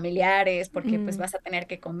convivios familiares porque pues Mm, vas a tener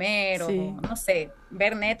que comer sí. o no sé,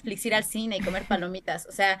 ver Netflix, ir al cine y comer palomitas.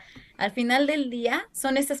 O sea, al final del día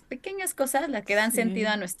son esas pequeñas cosas las que dan sentido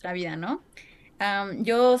Sí. a nuestra vida, ¿no?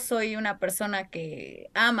 Yo soy una persona que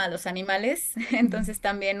ama a los animales, Mm, entonces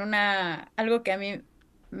también algo que a mí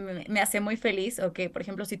me hace muy feliz, o que, por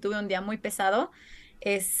ejemplo, si tuve un día muy pesado,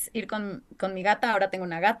 es ir con mi gata. Ahora tengo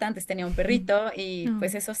una gata, antes tenía un perrito, y no,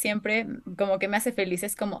 pues eso siempre como que me hace feliz.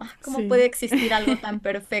 Es como, ¿cómo puede sí. existir algo tan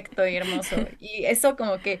perfecto y hermoso? Y eso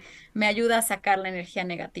como que me ayuda a sacar la energía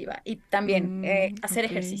negativa. Y también hacer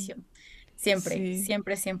Ok. ejercicio. Siempre, Sí.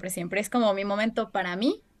 siempre, siempre, siempre. Es como mi momento para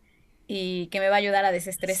mí y que me va a ayudar a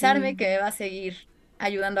desestresarme, Sí. que me va a seguir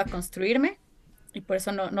ayudando a construirme y por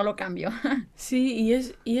eso no lo cambio. Sí,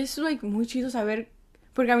 y es like, muy chido saber,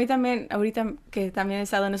 porque a mí también, ahorita que también he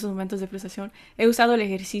estado en esos momentos de frustración, he usado el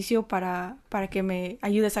ejercicio para que me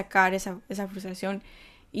ayude a sacar esa frustración.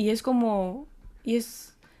 Y es como, y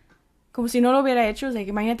es como si no lo hubiera hecho, o sea, que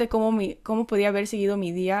imagínate cómo podía haber seguido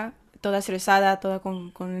mi día, toda estresada, toda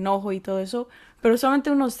con enojo y todo eso, pero solamente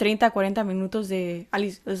unos 30 40 minutos es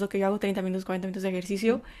lo que yo hago, 30 minutos, 40 minutos de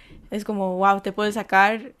ejercicio, es como, wow, te puedes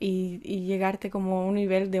sacar y llegarte como a un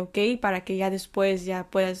nivel de ok para que ya después ya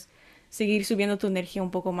puedas seguir subiendo tu energía un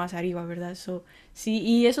poco más arriba, ¿verdad? So, sí,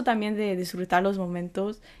 y eso también de disfrutar los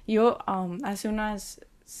momentos. Yo hace unas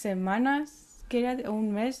semanas, que era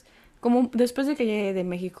un mes, como después de que llegué de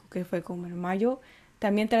México, que fue como en mayo,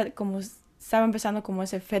 también como estaba empezando como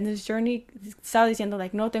ese fitness journey, estaba diciendo,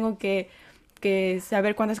 like, no, tengo que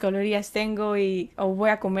saber cuántas calorías tengo o voy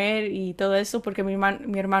a comer y todo eso, porque mi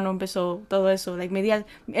hermano empezó todo eso, like,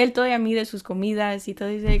 él todavía mide sus comidas y todo,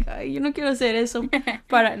 y dice, like, ay, yo no quiero hacer eso,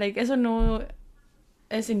 like, eso no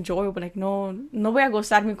es enjoyable, like, no voy a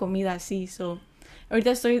gozar mi comida así, so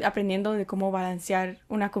ahorita estoy aprendiendo de cómo balancear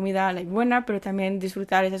una comida like, buena, pero también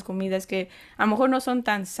disfrutar esas comidas que a lo mejor no son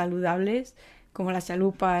tan saludables como las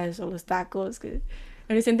chalupas o los tacos.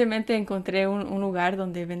 Recientemente encontré un lugar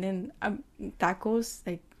donde venden tacos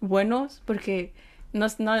like, buenos porque no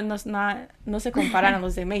se comparan a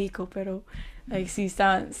los de México, pero like, sí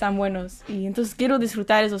están buenos. Y entonces quiero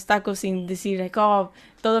disfrutar esos tacos sin decir, like, oh,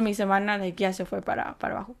 toda mi semana like, ya se fue para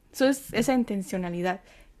abajo. Eso es esa intencionalidad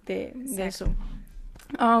de eso.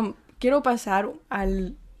 Exacto. Quiero pasar a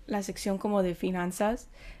la sección como de finanzas,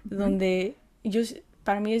 Ujú. donde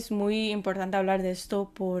para mí es muy importante hablar de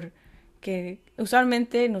esto porque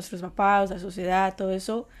usualmente nuestros papás, la sociedad, todo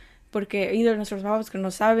eso, porque either nuestros papás que no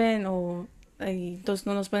saben y entonces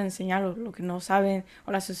no nos pueden enseñar lo que no saben,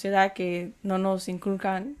 o la sociedad que no nos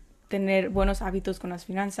inculcan tener buenos hábitos con las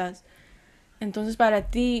finanzas. Entonces para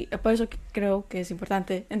ti, por eso creo que es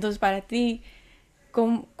importante. Entonces para ti,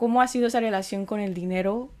 ¿cómo ha sido esa relación con el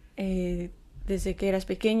dinero desde que eras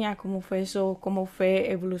pequeña? ¿Cómo fue eso? ¿Cómo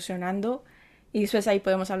fue evolucionando? Y después ahí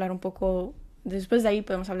podemos hablar un poco, después de ahí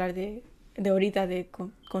podemos hablar de ahorita,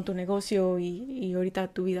 con tu negocio y ahorita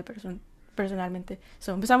tu vida personalmente.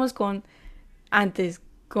 So, empezamos con antes,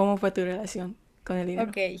 ¿cómo fue tu relación con el dinero?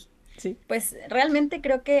 Ok, Sí. pues realmente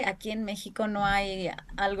creo que aquí en México no hay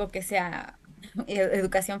algo que sea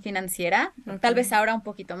educación financiera. Tal Okay. vez ahora un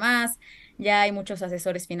poquito más, ya hay muchos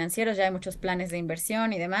asesores financieros, ya hay muchos planes de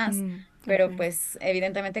inversión y demás, pero Okay. pues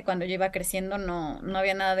evidentemente cuando yo iba creciendo no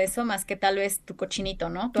había nada de eso más que tal vez tu cochinito,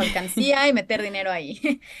 ¿no? Tu alcancía y meter dinero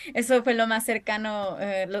ahí. Eso fue lo más cercano,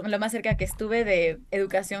 lo más cerca que estuve de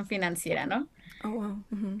educación financiera, ¿no? Oh, wow.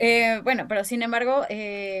 Bueno, pero sin embargo,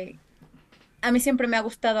 a mí siempre me ha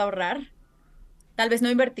gustado ahorrar. Tal vez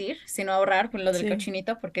no invertir, sino ahorrar con lo del Sí.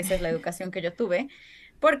 cochinito, porque esa es la educación que yo tuve,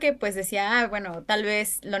 porque pues decía, ah, bueno, tal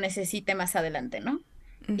vez lo necesite más adelante, ¿no?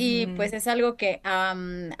 Y pues es algo que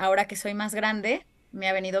ahora que soy más grande, me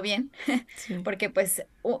ha venido bien, Sí. porque pues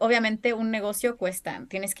obviamente un negocio cuesta,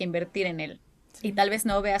 tienes que invertir en él. Y Sí. tal vez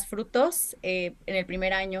no veas frutos en el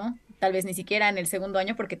primer año, tal vez ni siquiera en el segundo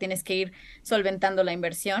año, porque tienes que ir solventando la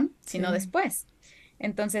inversión, sino Sí. después.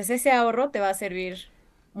 Entonces ese ahorro te va a servir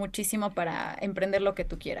muchísimo para emprender lo que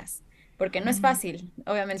tú quieras, porque no es fácil.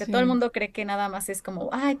 Obviamente todo el Sí. mundo cree que nada más es como,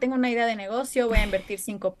 ay, tengo una idea de negocio, voy a invertir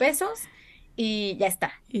 5 pesos y ya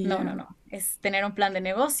está. Y No, no, ya. no. Es tener un plan de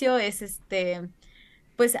negocio, es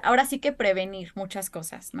pues ahora sí que prevenir muchas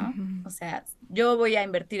cosas, ¿no? O sea, yo voy a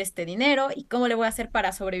invertir este dinero y cómo le voy a hacer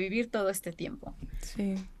para sobrevivir todo este tiempo.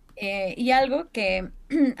 Sí. Y algo que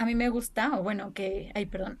a mí me gusta, o bueno, que, ay,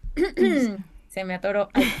 perdón, Sí. se me atoró,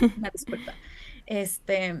 ay, una disculpa.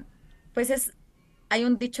 Este, pues hay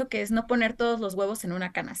un dicho que es no poner todos los huevos en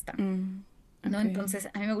una canasta, ¿no? Okay. Entonces,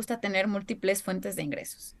 a mí me gusta tener múltiples fuentes de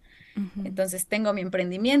ingresos. Entonces, tengo mi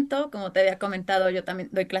emprendimiento, como te había comentado, yo también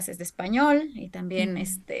doy clases de español y también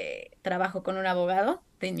trabajo con un abogado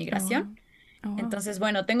de Oh, wow. inmigración. Oh, wow. Entonces,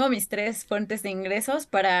 bueno, tengo mis tres fuentes de ingresos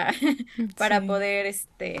para, para Sí. poder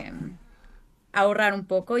ahorrar un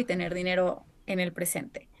poco y tener dinero en el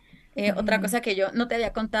presente. Otra cosa que yo no te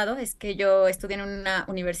había contado es que yo estudié en una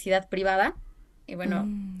universidad privada y bueno,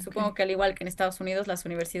 Okay. supongo que al igual que en Estados Unidos, las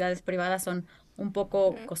universidades privadas son un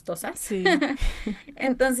poco costosas. Sí.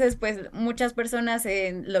 Entonces, pues muchas personas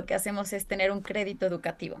lo que hacemos es tener un crédito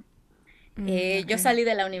educativo. Yo Okay. salí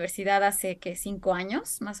de la universidad hace que 5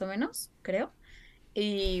 años, más o menos, creo.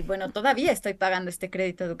 Y bueno, todavía estoy pagando este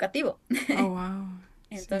crédito educativo. Oh, wow.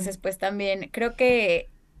 Sí. Entonces, pues también creo que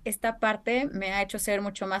esta parte me ha hecho ser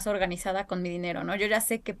mucho más organizada con mi dinero, ¿no? Yo ya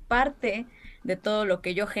sé que parte de todo lo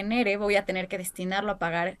que yo genere voy a tener que destinarlo a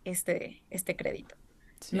pagar este crédito,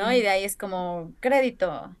 ¿no? Y Sí. de ahí es como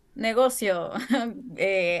crédito, negocio,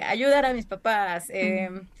 ayudar a mis papás,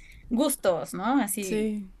 gustos, ¿no? Así,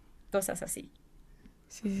 Sí. cosas así.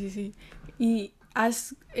 Sí, sí, sí. ¿Y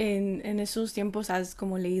en esos tiempos has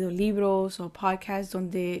como leído libros o podcasts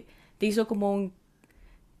donde te hizo como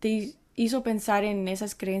te hizo pensar en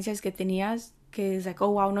esas creencias que tenías, que es like,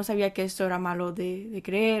 oh, wow, no sabía que esto era malo de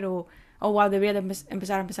creer, o oh, wow, debería de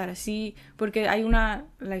empezar a empezar así, porque hay la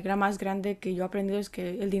gran más grande que yo he aprendido es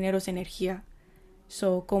que el dinero es energía.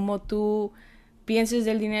 So, como tú pienses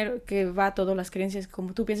del dinero, que va a todas las creencias,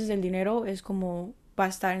 como tú pienses del dinero, es como va a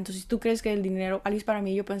estar. Entonces, si tú crees que el dinero, al menos para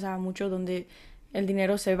mí, yo pensaba mucho donde el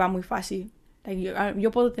dinero se va muy fácil. Like,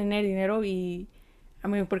 yo puedo tener dinero y a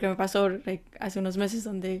mí, porque me pasó like, hace unos meses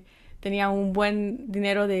donde tenía un buen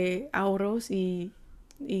dinero de ahorros y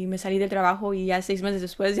me salí del trabajo y ya 6 meses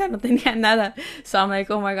después ya no tenía nada. So I'm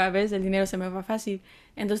like, oh my god, ves, el dinero se me va fácil.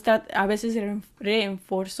 Entonces a veces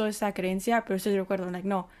reenforzo esa creencia, pero estoy de acuerdo, like,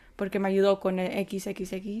 no, porque me ayudó con el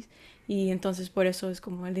XXX y entonces por eso es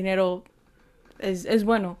como el dinero es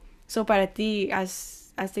bueno. So para ti,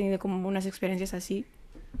 ¿has tenido como unas experiencias así?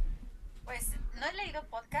 Pues no he leído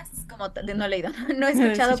podcasts como tal, no he leído, no he He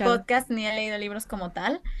escuchado escuchado. podcasts ni he leído libros como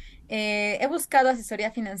tal. He buscado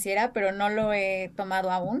asesoría financiera, pero no lo he tomado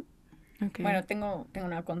aún. Okay. Bueno, tengo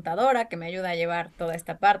una contadora que me ayuda a llevar toda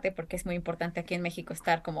esta parte porque es muy importante aquí en México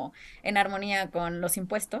estar como en armonía con los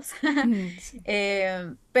impuestos. Sí.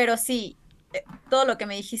 Pero sí, todo lo que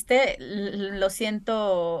me dijiste lo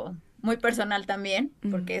siento muy personal también,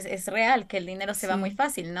 porque es real que el dinero se va muy Sí.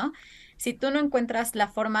 fácil, ¿no? Si tú no encuentras la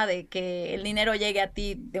forma de que el dinero llegue a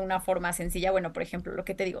ti de una forma sencilla, bueno, por ejemplo, lo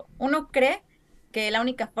que te digo, uno cree que la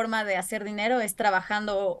única forma de hacer dinero es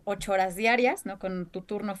trabajando 8 horas diarias, ¿no? Con tu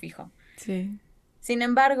turno fijo. Sí. Sin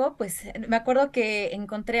embargo, pues me acuerdo que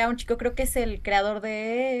encontré a un chico, creo que es el creador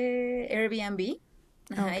de Airbnb,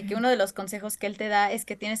 ajá, y que Okay. uno de los consejos que él te da es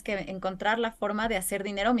que tienes que encontrar la forma de hacer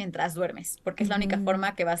dinero mientras duermes, porque es la única Ujú.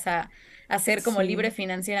 forma que vas a ser como libre Sí.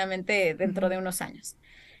 financieramente dentro Ujú. de unos años.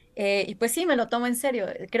 Y pues sí, me lo tomo en serio.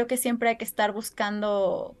 Creo que siempre hay que estar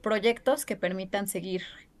buscando proyectos que permitan seguir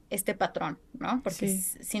este patrón, ¿no? Porque Sí.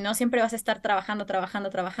 si no, siempre vas a estar trabajando, trabajando,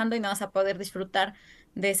 trabajando y no vas a poder disfrutar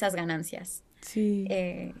de esas ganancias. Sí.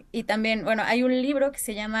 Y también, bueno, hay un libro que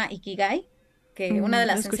se llama Ikigai, que una de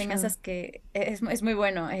Lo he las escuchado. enseñanzas que es muy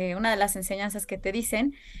bueno, una de las enseñanzas que te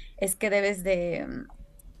dicen es que debes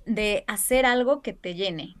de hacer algo que te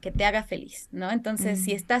llene, que te haga feliz, ¿no? Entonces,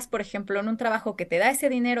 si Mm, estás, por ejemplo, en un trabajo que te da ese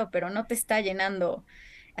dinero, pero no te está llenando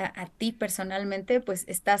a ti personalmente, pues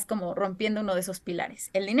estás como rompiendo uno de esos pilares.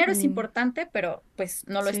 El dinero es mm, importante, pero pues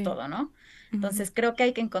no lo es sí. todo, ¿no? Ujú. Entonces, creo que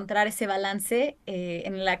hay que encontrar ese balance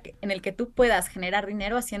en el que tú puedas generar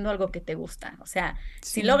dinero haciendo algo que te gusta. O sea,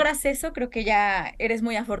 si Sí. logras eso, creo que ya eres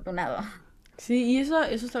muy afortunado. Sí, y eso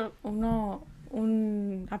es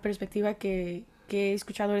una perspectiva que he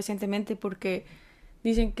escuchado recientemente porque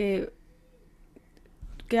dicen que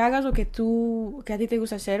hagas lo que a ti te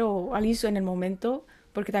gusta hacer o al inicio en el momento,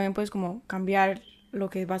 porque también puedes como cambiar lo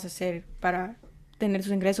que vas a hacer para tener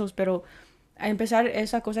tus ingresos, pero a empezar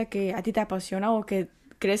esa cosa que a ti te apasiona o que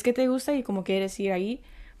crees que te gusta y como quieres ir ahí,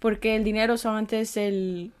 porque el dinero solamente es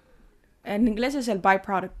en inglés es el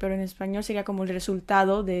byproduct, pero en español sería como el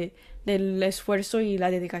resultado del esfuerzo y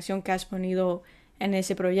la dedicación que has ponido en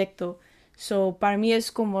ese proyecto. So, para mí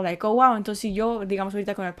es como, like, oh, wow, entonces si yo, digamos,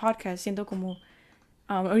 ahorita con el podcast, siento como,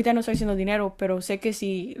 ahorita no estoy haciendo dinero, pero sé que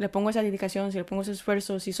si le pongo esa dedicación, si le pongo ese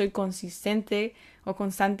esfuerzo, si soy consistente o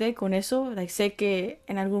constante con eso, like, sé que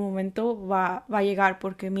en algún momento va a llegar,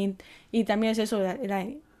 porque y también es eso,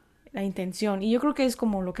 la intención. Y yo creo que es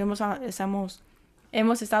como lo que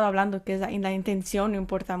hemos estado hablando, que es la intención, no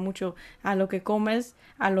importa mucho a lo que comes,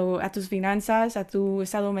 a tus finanzas, a tu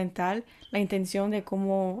estado mental, la intención de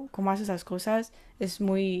cómo haces las cosas es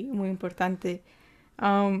muy, muy importante.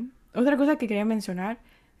 Otra cosa que quería mencionar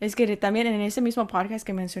es que también en ese mismo podcast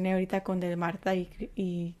que mencioné ahorita con de Marta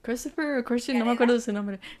y Christopher o Christian, no me Gadela, acuerdo de su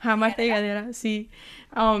nombre, Marta y Gadela. Gadera, sí.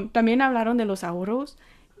 También hablaron de los ahorros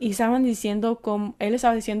y estaban diciendo, como, él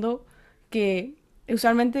estaba diciendo que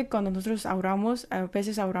usualmente cuando nosotros ahorramos, a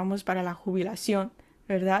veces ahorramos para la jubilación,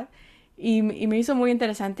 ¿verdad? Y me hizo muy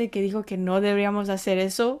interesante que dijo que no deberíamos hacer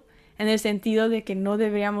eso, en el sentido de que no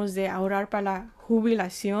deberíamos de ahorrar para la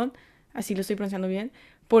jubilación, así lo estoy pronunciando bien,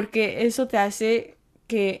 porque eso te hace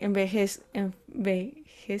que envejezas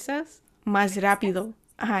más ¿Envejezcas? rápido.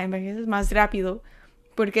 Ajá, envejeces más rápido,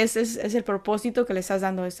 porque ese es el propósito que le estás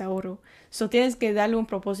dando a ese ahorro. So tienes que darle un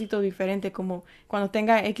propósito diferente, como cuando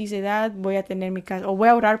tenga X edad voy a tener mi casa, o voy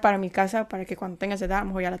a ahorrar para mi casa para que cuando tenga esa edad a lo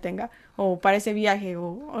mejor ya la tenga, o para ese viaje,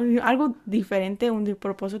 o algo diferente, un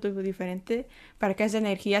propósito diferente para que esa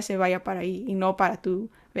energía se vaya para ahí y no para tu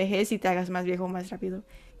vejez y te hagas más viejo más rápido.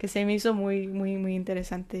 Que se me hizo muy, muy, muy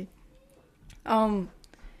interesante. Um,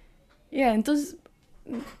 yeah, entonces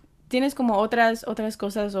tienes como otras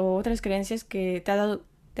cosas o otras creencias que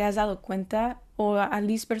te has dado cuenta o a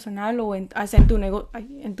least personal o hasta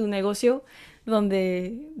en tu negocio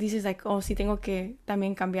donde dices like, oh, sí tengo que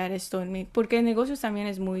también cambiar esto en mí, porque en negocios también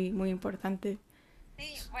es muy, muy importante.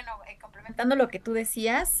 Sí, bueno, complementando lo que tú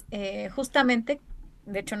decías, justamente,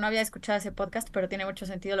 de hecho no había escuchado ese podcast, pero tiene mucho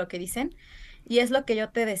sentido lo que dicen, y es lo que yo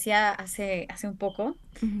te decía hace un poco,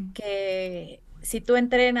 Ujú. que si tú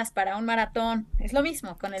entrenas para un maratón, es lo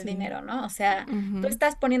mismo con el Sí. dinero, ¿no? O sea, tú Ujú.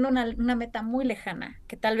 estás poniendo una meta muy lejana,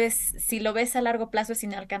 que tal vez si lo ves a largo plazo es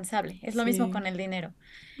inalcanzable, es lo mismo Sí. con el dinero.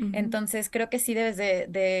 Ujú. Entonces, creo que sí debes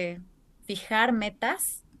de fijar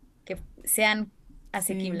metas que sean Sí.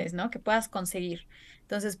 asequibles, ¿no? Que puedas conseguir.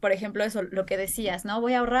 Entonces, por ejemplo, eso, lo que decías, ¿no?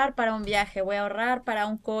 Voy a ahorrar para un viaje, voy a ahorrar para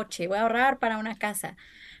un coche, voy a ahorrar para una casa.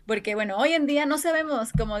 Porque, bueno, hoy en día no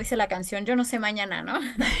sabemos, como dice la canción, yo no sé mañana, ¿no?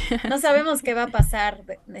 No Sí. sabemos qué va a pasar,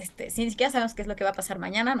 si ni siquiera sabemos qué es lo que va a pasar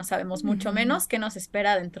mañana, no sabemos mucho Ujú. menos qué nos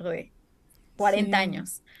espera dentro de 40 Sí.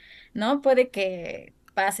 años, ¿no? Puede que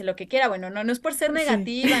pase lo que quiera. Bueno, no es por ser Sí.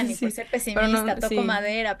 negativa ni por Sí. ser Pero no, pesimista, toco sí.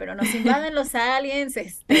 madera, pero nos invaden los aliens,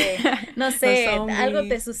 no Los sé, algo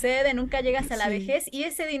te zombies. sucede, nunca llegas a la Sí. vejez y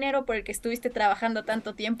ese dinero por el que estuviste trabajando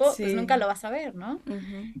tanto tiempo, pues nunca Sí. lo vas a ver, ¿no?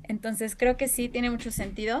 Ujú. Entonces creo que sí tiene mucho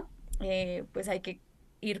sentido, pues hay que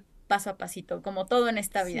ir paso a pasito, como todo en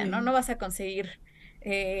esta vida, ¿no? Sí. No vas a conseguir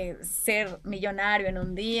ser millonario en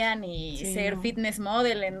un día, ni Sí, ser no. fitness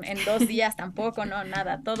model en 2 días tampoco, no,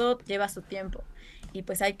 nada, todo lleva su tiempo. Y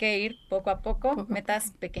pues hay que ir poco a poco, Poco a poco.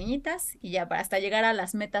 metas pequeñitas y ya para hasta llegar a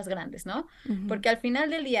las metas grandes, ¿no? Ujú. Porque al final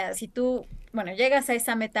del día, si tú bueno, llegas a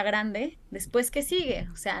esa meta grande, después ¿qué sigue?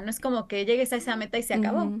 O sea, no es como que llegues a esa meta y se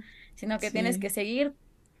acabó, Ujú. sino que tienes Sí, que seguir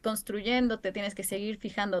construyéndote, tienes que seguir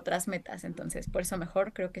fijando otras metas. Entonces, por eso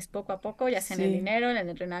mejor creo que es poco a poco, ya sea en el sí. dinero, en el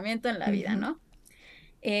entrenamiento, en la vida, Ujú, ¿no?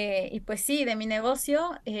 Y pues sí, de mi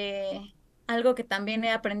negocio, algo que también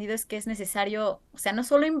he aprendido es que es necesario, o sea, no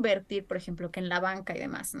solo invertir, por ejemplo, que en la banca y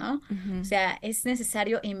demás, ¿no? O ujú. sea, es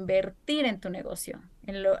necesario invertir en tu negocio,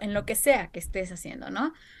 en lo que sea que estés haciendo,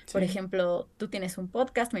 ¿no? Por Sí, ejemplo, tú tienes un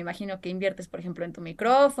podcast, me imagino que inviertes, por ejemplo, en tu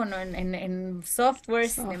micrófono, en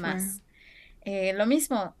softwares y software. demás. Lo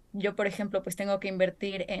mismo, yo, por ejemplo, pues tengo que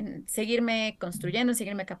invertir en seguirme construyendo, en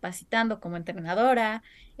seguirme capacitando como entrenadora,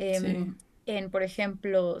 Sí, por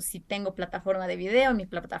ejemplo, si tengo plataforma de video, en mi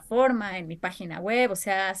plataforma, en mi página web, o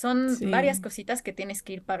sea, son varias sí. cositas que tienes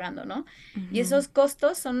que ir pagando, ¿no? Y Ujú, esos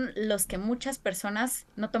costos son los que muchas personas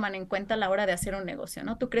no toman en cuenta a la hora de hacer un negocio,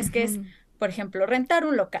 ¿no? Tú crees que es, ujú. por ejemplo, rentar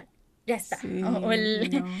un local. Ya está. O Sí, y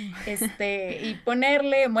no. y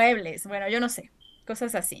ponerle muebles. Bueno, yo no sé,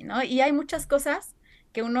 cosas así, ¿no? Y hay muchas cosas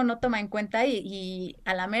que uno no toma en cuenta y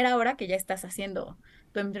a la mera hora que ya estás haciendo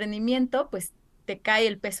tu emprendimiento, pues te cae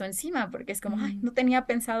el peso encima, porque es como, ay, Mm, no tenía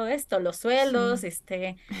pensado esto, los sueldos, sí,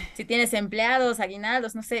 si tienes empleados,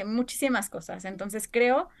 aguinaldos, no sé, muchísimas cosas. Entonces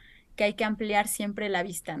creo que hay que ampliar siempre la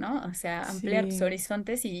vista, ¿no? O sea, ampliar tus sí.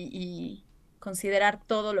 horizontes y considerar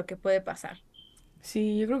todo lo que puede pasar.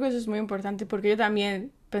 Sí, yo creo que eso es muy importante porque yo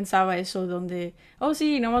también pensaba eso donde, oh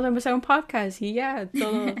sí, no vamos a empezar un podcast y ya,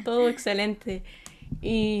 todo excelente.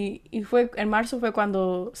 Y fue, en marzo fue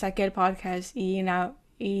cuando saqué el podcast y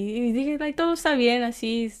dije, like, todo está bien,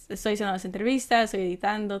 así, estoy haciendo las entrevistas, estoy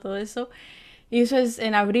editando, todo eso. Y eso es,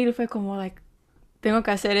 en abril fue como, like, tengo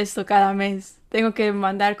que hacer esto cada mes, tengo que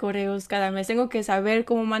mandar correos cada mes, tengo que saber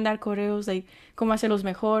cómo mandar correos, like, cómo hacerlos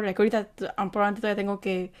mejor. Like, ahorita, probablemente todavía tengo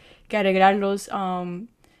que arreglarlos,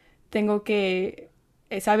 tengo que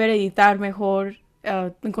saber editar mejor,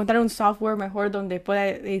 encontrar un software mejor donde pueda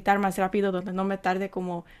editar más rápido, donde no me tarde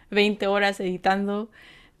como 20 horas editando.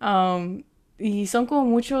 Um, y son como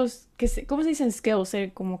muchos, ¿cómo se dicen skills?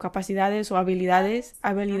 Como capacidades o habilidades,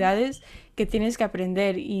 Ajá. habilidades que tienes que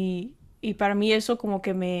aprender. Y para mí eso como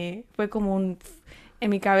que me fue como un en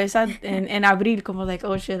mi cabeza en abril, como like,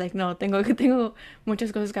 oh shit, like no, tengo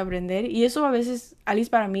muchas cosas que aprender. Y eso a veces, Alice,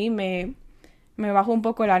 para mí me bajó un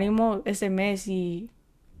poco el ánimo ese mes y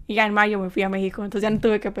ya en mayo me fui a México, entonces ya no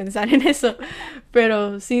tuve que pensar en eso.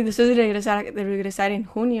 Pero sí, después de regresar en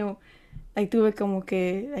junio, ahí tuve como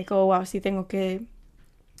que, like, oh, wow, sí tengo que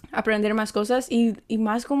aprender más cosas y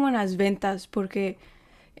más como en las ventas, porque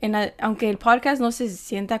aunque el podcast no se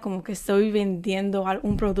sienta como que estoy vendiendo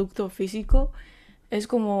un producto físico, es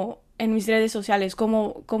como en mis redes sociales,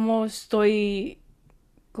 cómo estoy,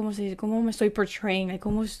 cómo me estoy portraying, like,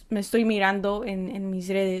 cómo me estoy mirando en mis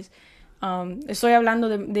redes. Estoy hablando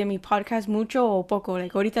de mi podcast mucho o poco,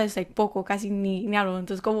 like, ahorita es like, poco, casi ni hablo.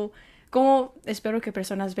 Entonces, ¿cómo espero que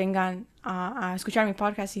personas vengan a escuchar mi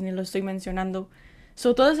podcast si ni lo estoy mencionando?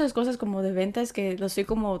 So, todas esas cosas como de ventas que lo estoy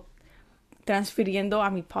como transfiriendo a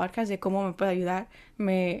mi podcast de cómo me puede ayudar,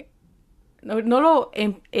 no lo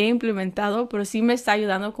he implementado, pero sí me está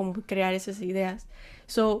ayudando como crear esas ideas.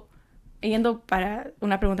 So, yendo para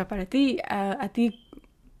una pregunta para ti, a ti,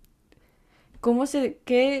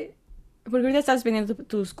 qué, porque ahorita estás vendiendo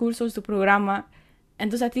tus cursos, tu programa,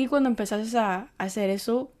 entonces a ti cuando empezaste a hacer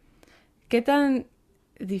eso, ¿qué tan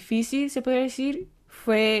difícil se puede decir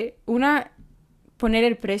fue poner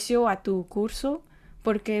el precio a tu curso?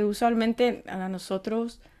 Porque usualmente a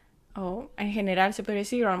nosotros, o en general se puede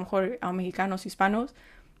decir, o a lo mejor a mexicanos, hispanos,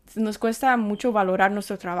 nos cuesta mucho valorar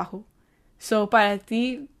nuestro trabajo. So, para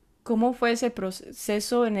ti, ¿cómo fue ese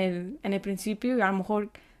proceso en el principio? Y a lo mejor,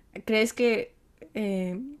 ¿crees que,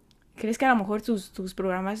 eh, ¿crees que a lo mejor tus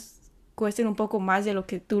programas cuesten un poco más de lo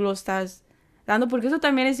que tú lo estás dando? Porque eso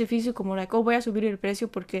también es difícil, como, like, oh, voy a subir el precio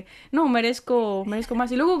porque, no, merezco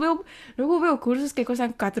más. Y luego veo cursos que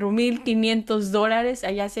cuestan $4,500,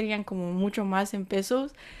 allá serían como mucho más en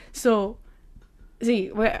pesos. So,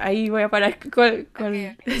 sí, ahí voy a parar. Ok, ok.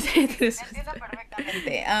 Sí, sí, te entiendo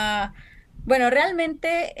perfectamente. Bueno,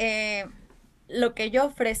 realmente lo que yo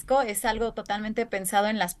ofrezco es algo totalmente pensado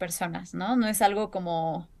en las personas, ¿no? No es algo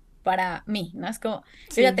como para mí, ¿no? Es como,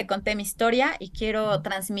 yo ya te Sí. conté mi historia y quiero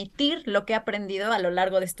transmitir lo que he aprendido a lo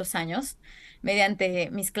largo de estos años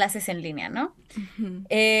mediante mis clases en línea, ¿no? Ujú.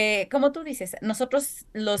 Como tú dices, nosotros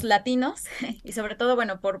los latinos, y sobre todo,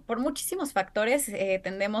 bueno, por muchísimos factores,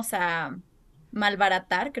 tendemos a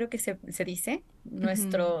malbaratar, creo que se dice. Ujú.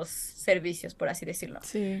 nuestros servicios, por así decirlo.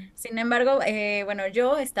 Sí. Sin embargo, bueno,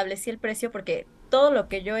 yo establecí el precio porque todo lo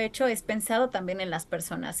que yo he hecho es pensado también en las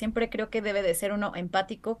personas. Siempre creo que debe de ser uno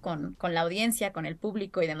empático con la audiencia, con el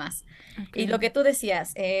público y demás. Y lo Okay. que tú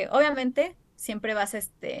decías, obviamente siempre vas a,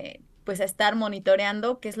 pues a estar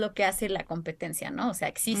monitoreando qué es lo que hace la competencia, ¿no? O sea,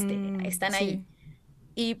 existe, están ahí. Sí.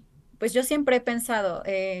 Y pues yo siempre he pensado,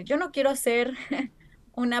 yo no quiero ser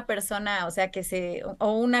una persona, o sea,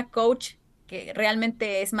 o una coach que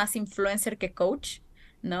realmente es más influencer que coach,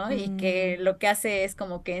 ¿no? Y que Mm, lo que hace es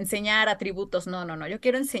como que enseñar atributos. No, no, no, yo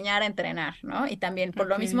quiero enseñar a entrenar, ¿no? Y también por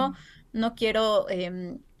lo okay. mismo, no quiero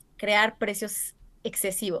crear precios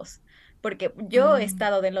excesivos. Porque yo he Mm,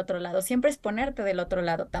 estado del otro lado, siempre es ponerte del otro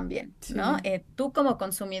lado también, ¿no? sí. Tú como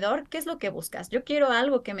consumidor, ¿qué es lo que buscas? Yo quiero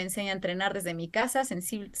algo que me enseñe a entrenar desde mi casa,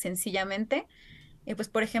 sencillamente. Pues,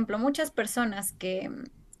 por ejemplo, muchas personas que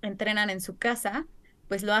entrenan en su casa,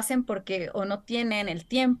 pues lo hacen porque o no tienen el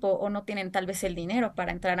tiempo o no tienen tal vez el dinero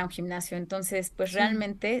para entrar a un gimnasio. Entonces, pues Sí.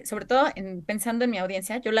 realmente, sobre todo pensando en mi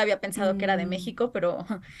audiencia, yo la había pensado que era de Mm, México, pero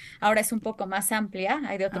ahora es un poco más amplia,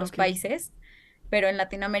 hay de otros okay. países, pero en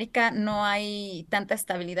Latinoamérica no hay tanta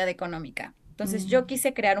estabilidad económica. Entonces Mm, yo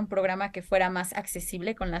quise crear un programa que fuera más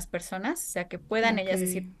accesible con las personas, o sea, que puedan ellas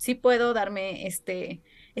decir, okay. sí puedo darme este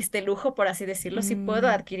lujo, por así decirlo, sí puedo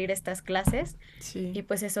Mm, adquirir estas clases sí. y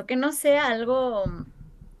pues eso, que no sea algo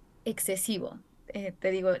excesivo.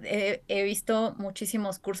 Te digo, he visto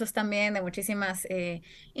muchísimos cursos también de muchísimas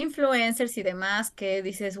influencers y demás que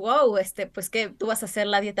dices, wow, pues que tú vas a hacer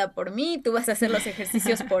la dieta por mí, tú vas a hacer los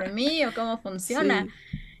ejercicios por mí o cómo funciona. Sí.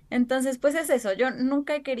 Entonces, pues es eso, yo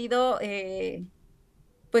nunca he querido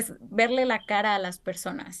pues verle la cara a las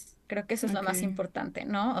personas. Creo que eso es lo más Okay. importante,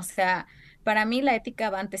 ¿no? O sea, para mí la ética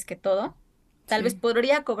va antes que todo. Tal vez Sí.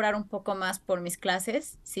 podría cobrar un poco más por mis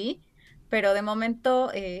clases, sí, pero de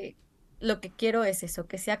momento lo que quiero es eso,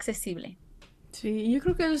 que sea accesible. Sí. Yo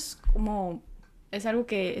creo que es como. Es algo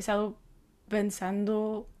que he estado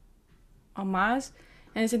pensando a más.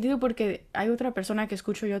 En el sentido porque hay otra persona que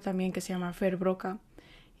escucho yo también que se llama Fer Broca.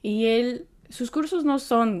 Y él. Sus cursos no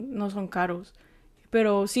son caros.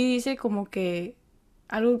 Pero sí dice como que.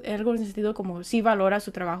 Algo en el sentido como sí valora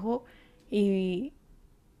su trabajo. Y,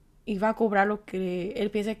 y va a cobrar lo que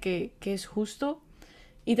él piensa que es justo.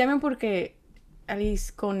 Y también porque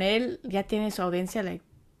Alice con él ya tiene su audiencia like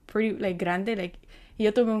grande, y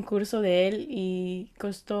yo tomé un curso de él y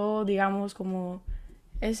costó, digamos, como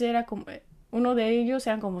ese era como uno de ellos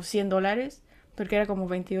eran como $100 porque era como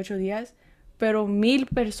 28 días, pero 1,000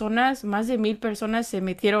 personas, más de 1,000 personas se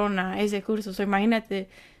metieron a ese curso. So, imagínate,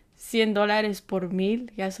 $100 por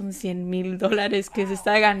 1,000 ya son $100,000 que se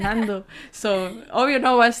está ganando. So, obvio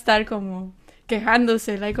no va a estar como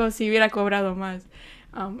quejándose, como si hubiera cobrado más.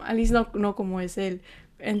 At least no como es él.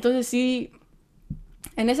 Entonces sí,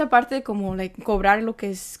 en esa parte como cobrar lo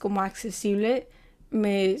que es como accesible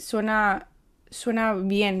me suena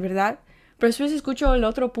bien, ¿verdad? Pero después escucho el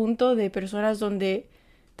otro punto de personas donde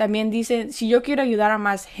también dicen, si yo quiero ayudar a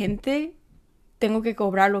más gente, tengo que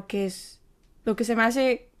cobrar lo que se me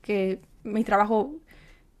hace que mi trabajo,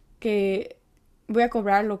 que voy a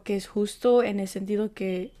cobrar lo que es justo en el sentido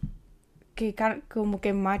que como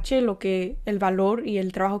que mache el valor y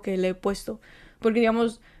el trabajo que le he puesto. Porque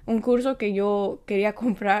digamos, un curso que yo quería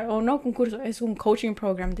comprar, o no un curso, es un coaching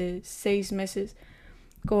program de 6 meses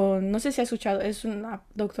no sé si has escuchado, es una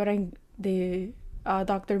doctora de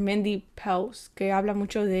Dr. Mindy Pels, que habla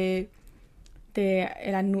mucho de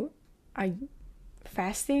ay-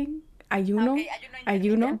 fasting, Ah, ok, ayuno, ayuno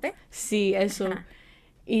ayuno, intermitente. sí, eso. Ajá.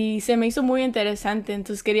 Y se me hizo muy interesante,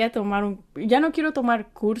 entonces quería ya no quiero tomar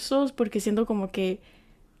cursos porque siento como que,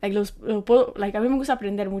 a mí me gusta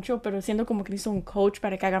aprender mucho, pero siento como que necesito un coach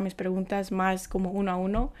para que haga mis preguntas más como uno a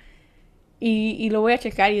uno. Y lo voy a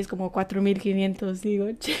checar y es como 4,500, digo,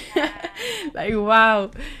 like, wow.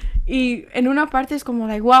 Y en una parte es como,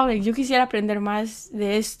 like, wow, yo quisiera aprender más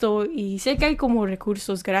de esto. Y sé que hay como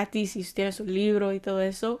recursos gratis y tienes un libro y todo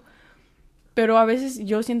eso. Pero a veces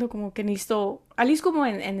yo siento como que necesito, al least como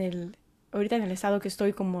ahorita en el estado que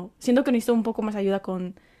estoy, como, siento que necesito un poco más ayuda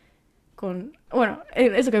bueno,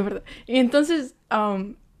 eso que es verdad. Y entonces,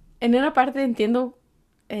 en una parte entiendo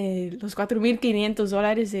los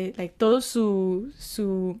 $4,500 de, like, todo su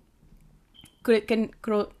cre- que-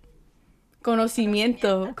 cro-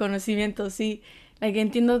 Conocimiento. conocimiento, sí. Like,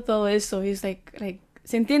 entiendo todo eso. Y es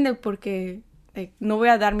se entiende porque no voy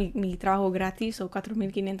a dar mi trabajo gratis o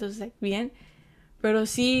 4,500 bien. Pero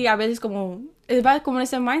sí, a veces como, va como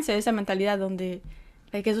ese mindset, esa mentalidad donde,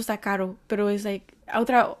 eso está caro, pero es,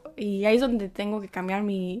 y ahí es donde tengo que cambiar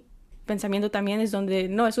mi pensamiento también, es donde,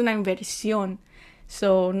 no, es una inversión.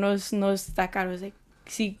 So, no está caro.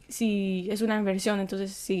 Si es una inversión,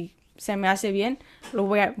 entonces si se me hace bien,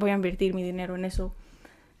 voy a invertir mi dinero en eso.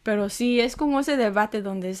 Pero sí, es como ese debate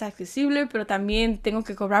donde es accesible, pero también tengo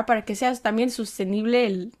que cobrar para que sea también sostenible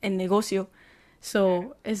el negocio.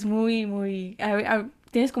 So, es muy...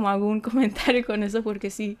 ¿Tienes como algún comentario con eso? Porque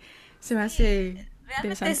sí, se me hace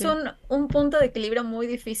Realmente es interesante. un punto de equilibrio muy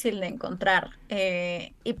difícil de encontrar.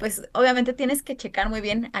 Y pues obviamente tienes que checar muy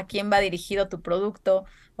bien a quién va dirigido tu producto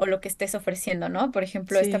o lo que estés ofreciendo, ¿no? Por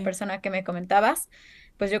ejemplo, esta Sí, persona que me comentabas,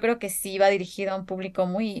 pues yo creo que sí va dirigido a un público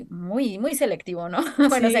muy selectivo, ¿no?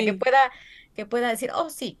 Bueno, o sea, sí. que pueda decir, oh,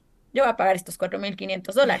 sí, yo voy a pagar estos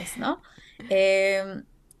 $4,500, ¿no? Em,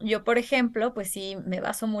 yo, por ejemplo, pues sí, me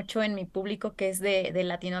baso mucho en mi público que es de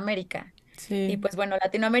Latinoamérica. Y Sí, pues bueno,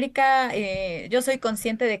 Latinoamérica, yo soy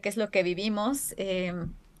consciente de qué es lo que vivimos,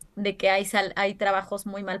 de que hay trabajos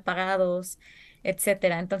muy mal pagados,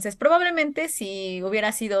 etcétera. Entonces, probablemente si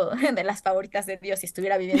hubiera sido de las favoritas de Dios y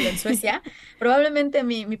estuviera viviendo en Suecia, probablemente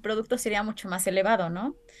mi producto sería mucho más elevado,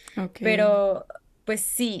 ¿no? ok. Pero, pues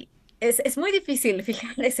sí, es muy difícil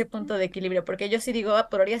fijar ese punto de equilibrio, porque yo sí digo,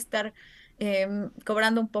 podría estar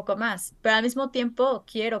cobrando un poco más, pero al mismo tiempo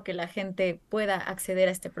quiero que la gente pueda acceder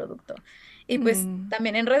a este producto. Y pues Mm,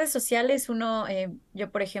 también en redes sociales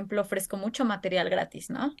yo por ejemplo ofrezco mucho material gratis,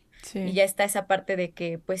 ¿no? Y sí, ya está esa parte de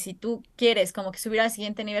que, pues si tú quieres como que subir al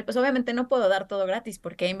siguiente nivel, pues obviamente no puedo dar todo gratis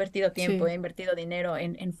porque he invertido tiempo, sí, he invertido dinero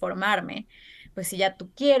en formarme. Pues si ya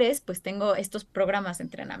tú quieres, pues tengo estos programas de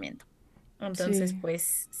entrenamiento. Entonces, sí.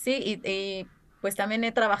 pues sí, pues también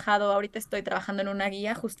he trabajado, ahorita estoy trabajando en una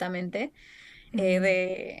guía justamente Mm.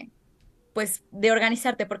 pues, de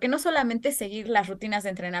organizarte, porque no solamente seguir las rutinas de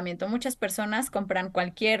entrenamiento, muchas personas compran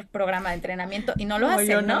cualquier programa de entrenamiento y no lo Oh, yo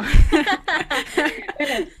hacen, no. ¿no?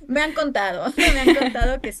 Bueno, me han contado, me han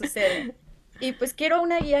contado que sucede. Y pues quiero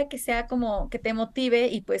una guía que sea como que te motive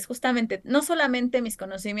y pues justamente no solamente mis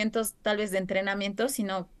conocimientos tal vez de entrenamiento,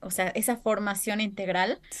 sino, o sea, esa formación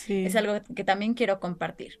integral es Sí, algo que también quiero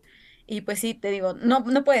compartir. Y pues sí, te digo,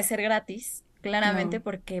 no puede ser gratis, claramente, no.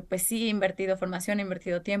 porque pues sí he invertido formación, he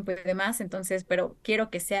invertido tiempo y demás, entonces, pero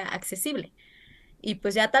quiero que sea accesible. Y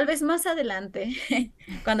pues ya tal vez más adelante,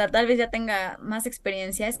 cuando tal vez ya tenga más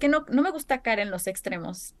experiencia, es que no me gusta caer en los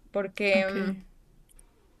extremos, porque Ok.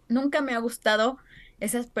 nunca me ha gustado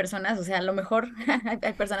esas personas, o sea, a lo mejor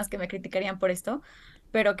hay personas que me criticarían por esto,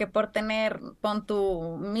 pero que por tener, pon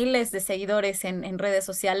tú, miles de seguidores en redes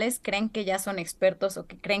sociales, creen que ya son expertos o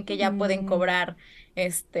que creen que ya pueden Mm, cobrar,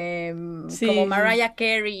 como sí, sí. Mariah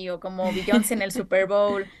Carey o como Beyoncé en el Super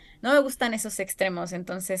Bowl. No me gustan esos extremos,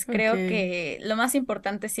 entonces Ok, creo que lo más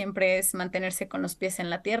importante siempre es mantenerse con los pies en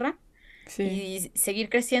la tierra sí. y seguir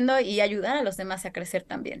creciendo y ayudar a los demás a crecer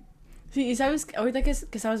también. Sí, y sabes, ahorita que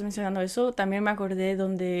estabas mencionando eso, también me acordé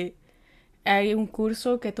donde hay un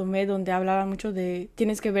curso que tomé donde hablaba mucho de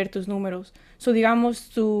tienes que ver tus números. So,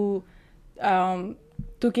 digamos, um,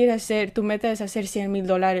 tú quieres hacer, tu meta es hacer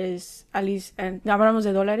 $100,000, hablamos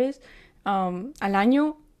de dólares, al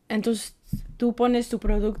año. Entonces, tú pones tu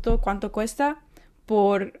producto, cuánto cuesta,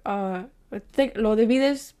 lo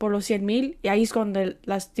divides por los 100,000 y ahí es cuando el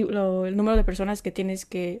número de personas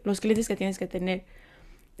que los clientes que tienes que tener.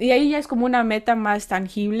 Y ahí ya es como una meta más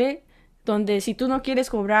tangible, donde si tú no quieres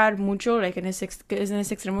cobrar mucho, like que es en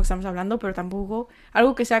ese extremo que estamos hablando, pero tampoco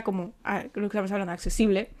algo que sea como lo que estamos hablando,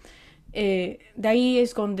 accesible, de ahí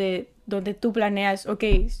es donde tú planeas, ok,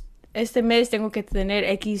 este mes tengo que tener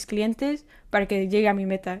X clientes para que llegue a mi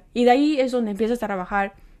meta. Y de ahí es donde empiezas a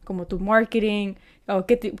trabajar como tu marketing, o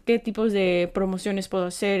qué tipos de promociones puedo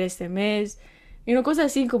hacer este mes, y una cosa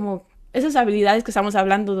así como esas habilidades que estamos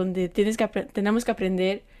hablando, donde tenemos que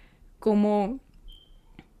aprender cómo,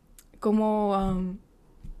 cómo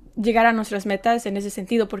llegar a nuestras metas en ese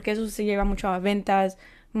sentido, porque eso se lleva mucho a ventas,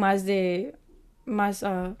 más de, más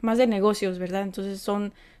de negocios, ¿verdad? Entonces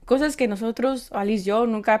son cosas que nosotros, Alice, yo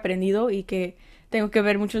nunca he aprendido y que tengo que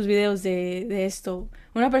ver muchos videos de esto.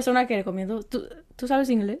 Una persona que recomiendo, ¿tú sabes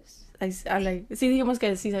inglés? Sí, digamos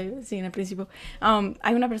que sí, sí, en el principio.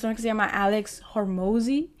 Hay una persona que se llama Alex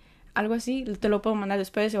Hormozy, algo así, te lo puedo mandar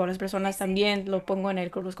después, o a las Sí, personas sí. también lo pongo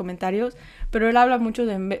con los comentarios, pero él habla mucho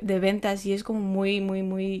de ventas y es como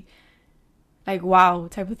muy, like, wow,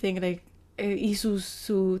 type of thing, like, y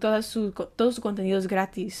todo su contenido es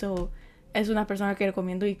gratis, so, es una persona que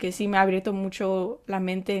recomiendo y que sí me ha abierto mucho la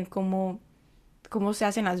mente en cómo se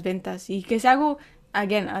hacen las ventas y que es algo,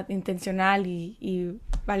 again, intencional y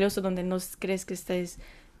valioso, donde no crees que estés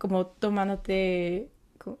como tomándote,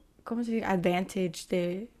 ¿cómo se dice? Advantage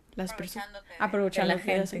de las personas, Aprovechándote de la aprovechándote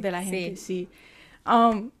gente, de la gente, sí. sí.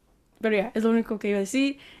 Um, pero ya, es lo único que iba a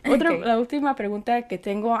decir. Ok. La última pregunta que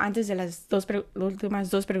tengo antes de las últimas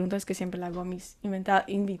dos preguntas que siempre le hago a mis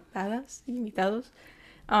invitados.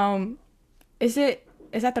 um,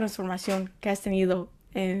 esa transformación que has tenido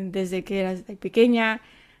desde que eras pequeña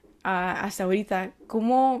hasta ahorita,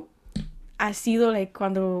 ¿cómo ha sido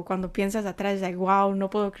cuando piensas atrás, wow, no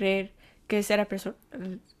puedo creer que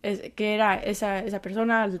que era esa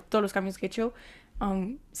persona, todos los cambios que he hecho?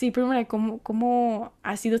 Sí, primero, ¿cómo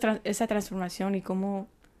ha sido esa transformación y cómo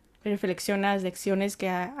reflexionas lecciones que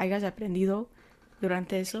hayas aprendido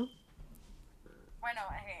durante eso? Bueno,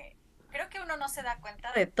 creo que uno no se da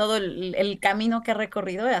cuenta de todo el camino que ha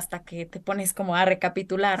recorrido hasta que te pones como a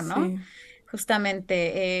recapitular, ¿no? Sí.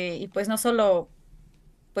 Justamente, y pues no solo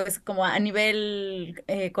pues como a nivel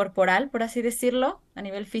corporal, por así decirlo, a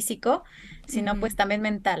nivel físico, sino Ujú. pues también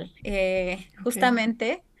mental. Ok.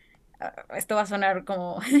 Justamente, esto va a sonar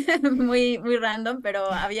como muy random,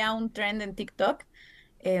 pero había un trend en TikTok,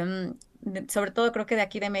 sobre todo creo que de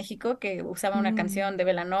aquí de México, que usaba una Mm, canción de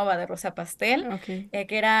Belanova, de Rosa Pastel, ok. que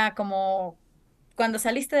era como cuando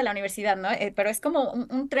saliste de la universidad, ¿no? Pero es como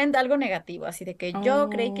un trend algo negativo, así de que yo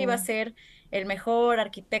creí que iba a Oh, ser el mejor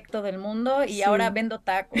arquitecto del mundo y ahora sí. vendo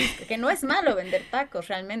tacos, que no es malo vender tacos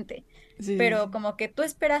realmente, Sí, pero sí, como que tú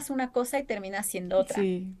esperas una cosa y terminas siendo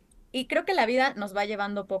otra. sí. Y creo que la vida nos va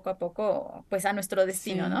llevando poco a poco, pues, a nuestro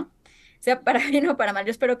destino, Sí, ¿no? Sea para bien o para mal.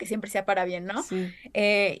 Yo espero que siempre sea para bien, ¿no? sí.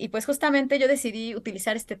 Y pues justamente yo decidí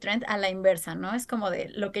utilizar este trend a la inversa, ¿no? Es como de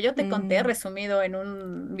lo que yo te conté Mm. resumido en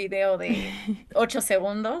un video de 8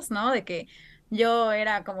 segundos, ¿no? De que yo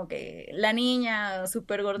era como que la niña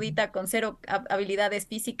súper gordita con cero habilidades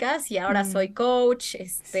físicas y ahora soy Mm, coach,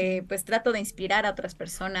 sí, pues trato de inspirar a otras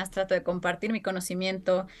personas, trato de compartir mi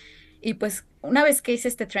conocimiento y pues una vez que hice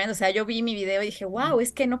este trend, o sea, yo vi mi video y dije, wow,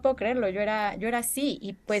 es que no puedo creerlo, yo era así.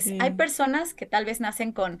 Y pues hay sí. personas que tal vez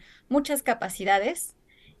nacen con muchas capacidades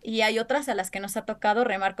y hay otras a las que nos ha tocado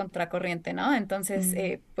remar contracorriente, ¿no? Entonces, Mm,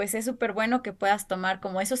 pues es súper bueno que puedas tomar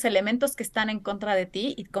como esos elementos que están en contra de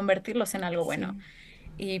ti y convertirlos en algo bueno. sí,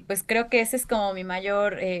 Y pues creo que ese es como mi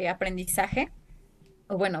mayor aprendizaje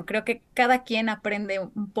o bueno, creo que cada quien aprende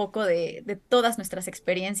un poco de todas nuestras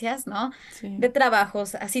experiencias, ¿no? sí. De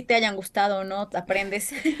trabajos, así te hayan gustado o no,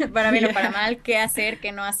 aprendes para bien o para Yeah. mal, qué hacer,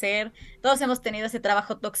 qué no hacer. Todos hemos tenido ese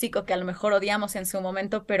trabajo tóxico que a lo mejor odiamos en su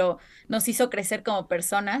momento, pero nos hizo crecer como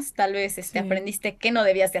personas. Tal vez Sí, aprendiste qué no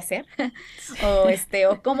debías de hacer o sí.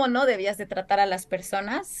 o cómo no debías de tratar a las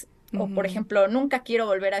personas. O, por Ujú. ejemplo, nunca quiero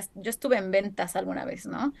volver yo estuve en ventas alguna vez,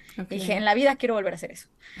 ¿no? Y dije, Ok. en la vida quiero volver a hacer eso.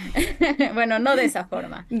 Bueno, no de esa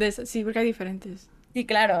forma. Sí, porque hay diferentes. Sí,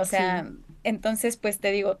 claro, o Sí, sea, entonces, pues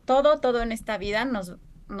te digo, todo en esta vida nos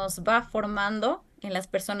va formando en las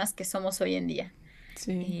personas que somos hoy en día.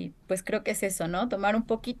 sí. Y pues creo que es eso, ¿no? Tomar un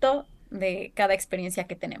poquito de cada experiencia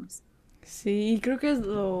que tenemos. Sí, y creo que es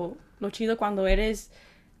lo chido cuando eres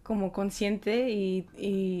como consciente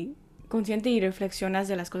consciente y reflexionas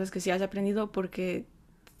de las cosas que sí has aprendido porque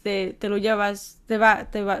te lo llevas,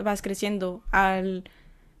 vas creciendo. Al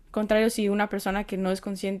contrario, si una persona que no es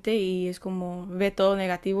consciente y es como ve todo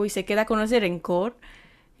negativo y se queda con ese rencor,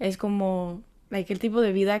 es como, like, el tipo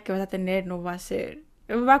de vida que vas a tener no va a ser,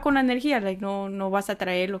 va con la energía, like, no vas a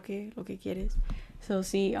traer lo que quieres. So,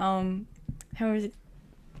 sí, déjame ver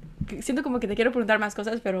siento como que te quiero preguntar más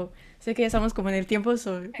cosas, pero sé que ya estamos como en el tiempo,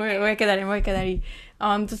 so Ok. me voy a quedar ahí.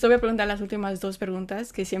 Entonces te voy a preguntar las últimas dos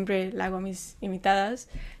preguntas que siempre le hago a mis invitadas.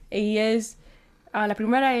 Y la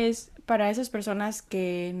primera es para esas personas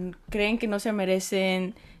que creen que no se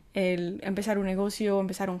merecen el empezar un negocio,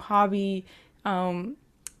 empezar un hobby, um,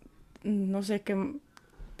 no sé, qué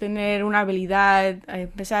tener una habilidad,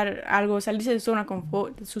 empezar algo, salirse de su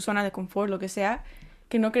zona de confort, lo que sea,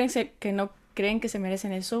 que no creen que se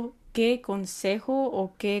merecen eso, ¿qué consejo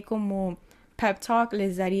o qué como pep talk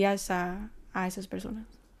les darías a esas personas?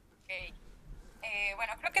 Ok.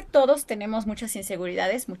 Bueno, creo que todos tenemos muchas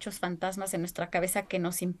inseguridades, muchos fantasmas en nuestra cabeza que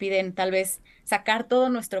nos impiden tal vez sacar todo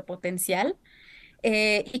nuestro potencial.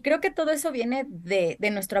 Y creo que todo eso viene de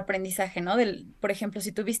nuestro aprendizaje, ¿no? Por ejemplo,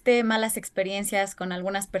 si tuviste malas experiencias con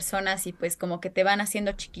algunas personas y pues como que te van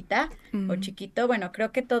haciendo chiquita o Mm, chiquito, bueno,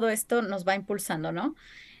 creo que todo esto nos va impulsando, ¿no?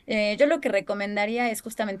 Yo lo que recomendaría es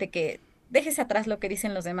justamente que dejes atrás lo que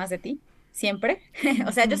dicen los demás de ti, siempre.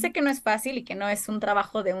 O sea, yo sé ujú. que no es fácil y que no es un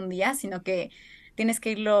trabajo de un día, sino que tienes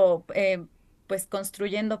que irlo pues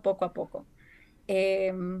construyendo poco a poco.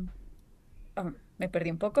 Em, Me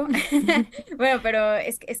perdí un poco. Bueno, pero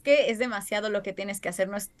es que es demasiado lo que tienes que hacer.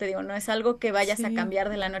 No es, te digo, no es algo que vayas a Sí, cambiar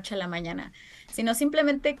de la noche a la mañana, sino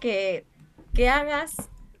simplemente que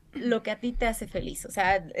hagas. lo que a ti te hace feliz. O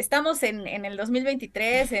sea, estamos en el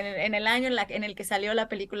 2023, en el año en el que salió la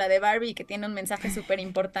película de Barbie, que tiene un mensaje súper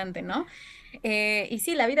importante, ¿no? Y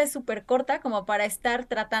sí, la vida es súper corta como para estar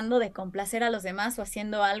tratando de complacer a los demás o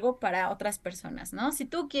haciendo algo para otras personas, ¿no? Si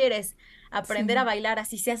tú quieres aprender a Sí, bailar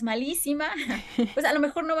así seas malísima, pues a lo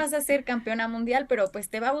mejor no vas a ser campeona mundial, pero pues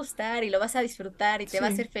te va a gustar y lo vas a disfrutar y te va a sí,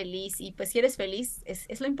 hacer feliz. Y pues si eres feliz,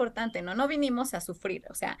 es lo importante, ¿no? No vinimos a sufrir.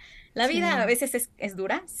 O sea, la vida a sí, veces es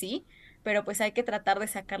dura, sí, pero pues hay que tratar de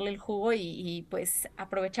sacarle el jugo y pues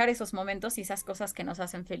aprovechar esos momentos y esas cosas que nos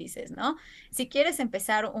hacen felices, ¿no? Si quieres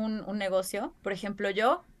empezar un negocio, por ejemplo,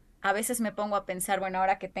 yo a veces me pongo a pensar, bueno,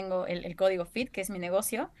 ahora que tengo el código FIT, que es mi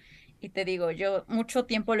negocio, y te digo, yo mucho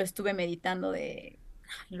tiempo lo estuve meditando de,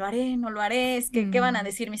 lo haré, no lo haré, es que, ¿qué van a mm,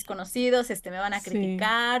 decir mis conocidos? Me van a sí,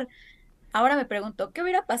 criticar. Ahora me pregunto, ¿qué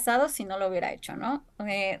hubiera pasado si no lo hubiera hecho, no?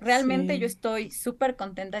 Realmente yo sí, estoy súper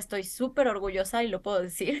contenta, estoy súper orgullosa y lo puedo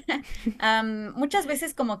decir. Muchas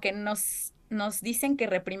veces como que nos dicen que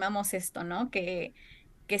reprimamos esto, ¿no? Que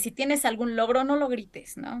si tienes algún logro, no lo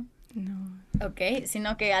grites, ¿no? no, Ok,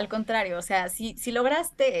 sino que al contrario, o sea, si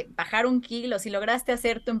lograste bajar 1 kilo, si lograste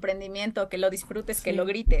hacer tu emprendimiento, que lo disfrutes, que lo sí,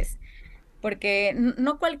 grites, porque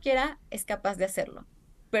no cualquiera es capaz de hacerlo,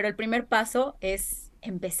 pero el primer paso es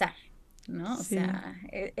empezar, ¿no? O sí, sea,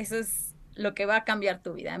 eso es lo que va a cambiar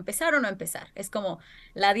tu vida, empezar o no empezar. Es como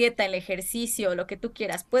la dieta, el ejercicio, lo que tú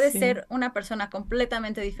quieras. Puedes sí, ser una persona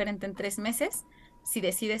completamente diferente en 3 meses si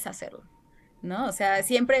decides hacerlo, ¿no? O sea,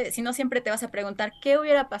 siempre, si no siempre te vas a preguntar qué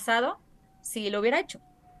hubiera pasado si lo hubiera hecho.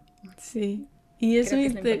 sí. Y es Creo muy, que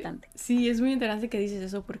es lo importante. sí, es muy interesante que dices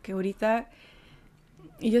eso porque ahorita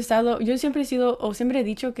yo he estado, yo siempre he sido, o siempre he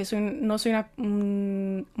dicho que no soy una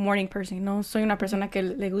morning person, no soy una Ujú. persona que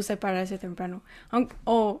le gusta pararse temprano.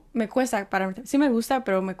 O me cuesta pararme temprano. Sí me gusta,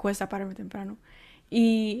 pero me cuesta pararme temprano.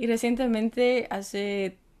 Y recientemente,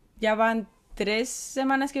 ya van 3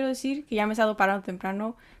 semanas, quiero decir, que ya me he estado parando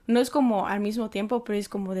temprano. No es como al mismo tiempo, pero es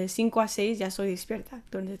como de 5 a 6 ya soy despierta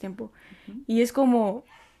durante ese tiempo. Ujú. Y es como,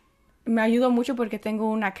 me ayuda mucho porque tengo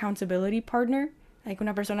un accountability partner, like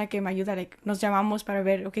una persona que me ayuda, like, nos llamamos para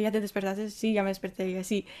ver, ok, ya te despertaste, sí, ya me desperté, y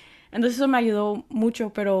así. Entonces eso me ayudó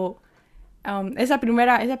mucho, pero esa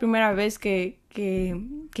primera vez que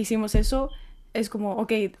hicimos eso, es como,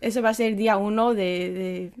 ok, ese va a ser el día uno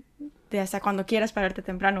de hasta cuando quieras pararte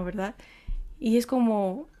temprano, ¿verdad? Y es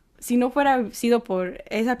como, si no fuera sido por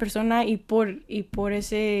esa persona y por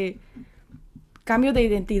ese cambio de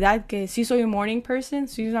identidad, que sí soy un morning person,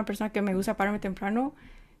 soy una persona que me gusta pararme temprano,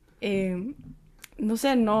 eh, no sé,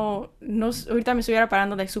 ahorita me estuviera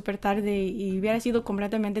parando de súper tarde y hubiera sido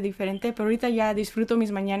completamente diferente, pero ahorita ya disfruto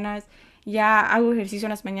mis mañanas, ya hago ejercicio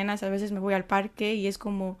en las mañanas, a veces me voy al parque y es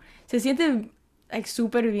como, se siente like,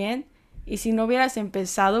 súper bien. Y si no hubieras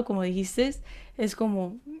empezado, como dijiste, es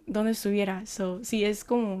como, ¿dónde estuviera? So, sí, es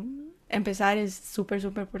como, empezar es súper,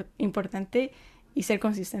 súper importante y ser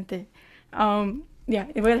consistente. Ya,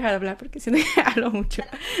 voy a dejar de hablar porque si no hablo mucho.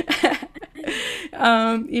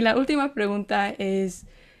 Y la última pregunta es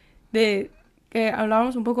de que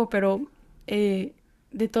hablábamos un poco, pero eh,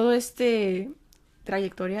 de todo este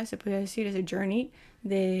trayectoria, se podría decir, ese journey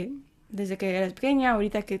de desde que eras pequeña,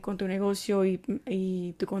 ahorita que con tu negocio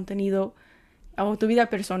y tu contenido o tu vida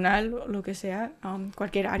personal, o lo que sea,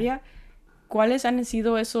 cualquier área, ¿cuáles han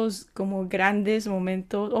sido esos como grandes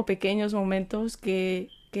momentos o pequeños momentos que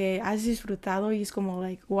has disfrutado y es como,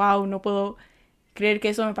 like, wow, no puedo creer que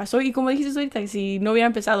eso me pasó? Y como dijiste ahorita, si no hubiera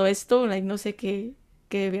empezado esto, like, no sé qué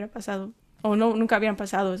hubiera pasado. O no, nunca habían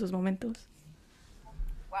pasado esos momentos.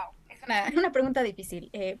 Wow, es una pregunta difícil.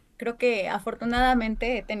 Creo que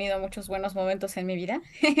afortunadamente he tenido muchos buenos momentos en mi vida.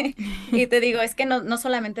 Y te digo, es que no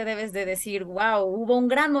solamente debes de decir, wow, hubo un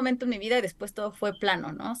gran momento en mi vida y después todo fue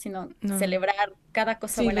plano, ¿no? Sino No. celebrar cada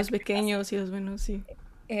cosa Sí, buena los que te pasa. pequeños y los buenos, sí.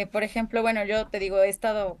 Por ejemplo, bueno, yo te digo, he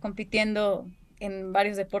estado compitiendo en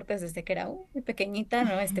varios deportes desde que era muy pequeñita,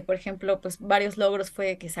 ¿no? Por ejemplo, pues varios logros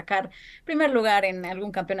fue que sacar primer lugar en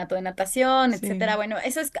algún campeonato de natación, etcétera. Sí. Bueno,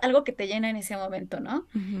 eso es algo que te llena en ese momento, ¿no?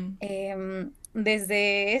 Ujú.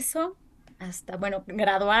 Desde eso hasta, bueno,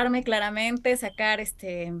 graduarme claramente, sacar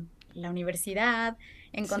la universidad,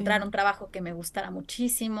 encontrar Sí. un trabajo que me gustara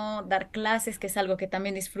muchísimo, dar clases, que es algo que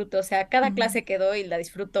también disfruto. O sea, cada Ujú. clase que doy la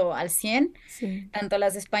disfruto al 100, Sí. tanto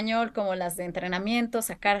las de español como las de entrenamiento,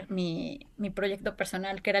 sacar mi proyecto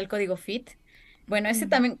personal, que era el código FIT. Bueno, ese Mm.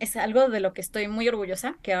 también es algo de lo que estoy muy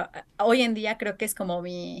orgullosa, que hoy en día creo que es como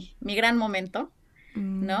mi gran momento,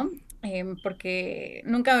 Mm. ¿no? Porque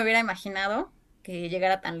nunca me hubiera imaginado. que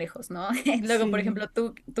llegara tan lejos, ¿no? Luego, por Sí, ejemplo,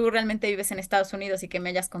 tú realmente vives en Estados Unidos y que me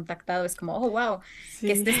hayas contactado es como, oh, wow, que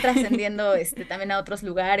sí. estés trascendiendo también a otros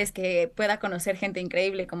lugares, que pueda conocer gente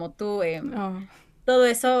increíble como tú. Oh, Todo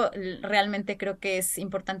eso realmente creo que es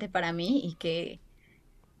importante para mí y que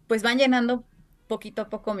pues van llenando poquito a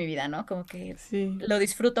poco mi vida, ¿no? Como que sí, lo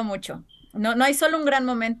disfruto mucho. No, no hay solo un gran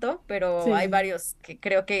momento, pero sí, hay sí. varios que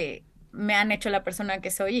creo que me han hecho la persona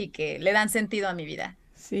que soy y que le dan sentido a mi vida.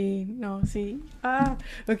 Sí, no, sí. Ah,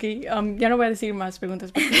 ok. Ya no voy a decir más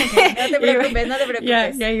preguntas porque No te ya iba, preocupes, no te ya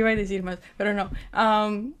preocupes. iba a decir más, pero no.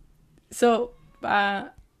 So,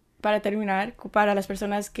 para terminar, para las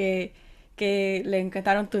personas que le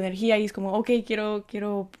encantaron tu energía y es como, ok, quiero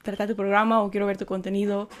tratar tu programa o quiero ver tu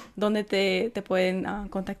contenido, ¿dónde te pueden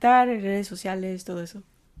contactar? Redes sociales, todo eso.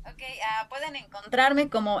 Ok, pueden encontrarme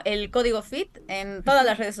como el código FIT en todas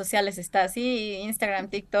las redes sociales, está así, Instagram,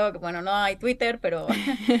 TikTok, bueno, no hay Twitter, pero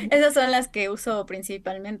esas son las que uso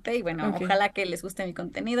principalmente y bueno, Ok, ojalá que les guste mi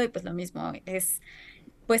contenido y pues lo mismo es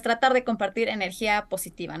pues tratar de compartir energía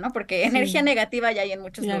positiva, ¿no? Porque energía sí. negativa ya hay en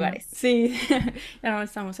muchos Ya no, lugares. sí, ya no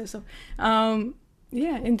estamos eso.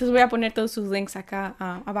 Entonces voy a poner todos sus links acá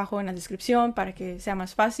abajo en la descripción para que sea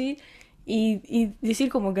más fácil y decir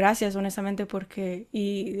como gracias honestamente porque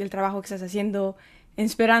y el trabajo que estás haciendo,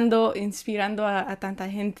 inspirando a tanta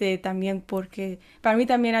gente también porque para mí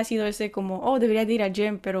también ha sido ese como, oh, debería de ir al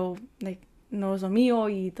gym, pero like, no es lo mío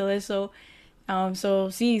y todo eso.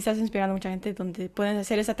 Sí, estás inspirando a mucha gente donde pueden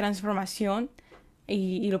hacer esa transformación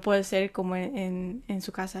y lo puede hacer como en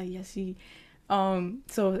su casa y así.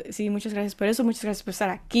 Sí, muchas gracias por eso, muchas gracias por estar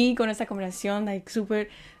aquí con esta conversación, like, súper,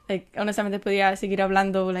 like, honestamente podría seguir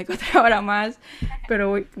hablando, like, otra hora más,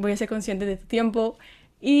 pero voy a ser consciente de tu tiempo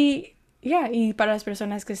y, y para las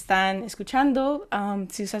personas que están escuchando,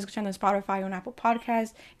 si estás escuchando en Spotify o en Apple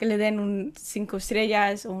Podcast, que le den un 5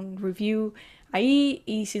 estrellas o un review ahí,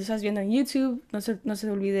 y si estás viendo en YouTube, no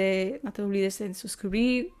te olvides en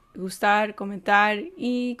suscribir, gustar, comentar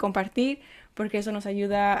y compartir, porque eso nos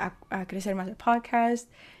ayuda a crecer más el podcast.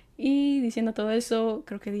 Y diciendo todo eso,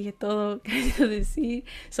 creo que dije todo que necesito decir.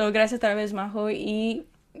 Gracias otra vez, Majo, y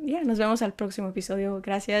nos vemos al próximo episodio.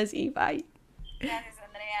 Gracias y bye. Gracias,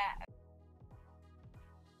 Andrea.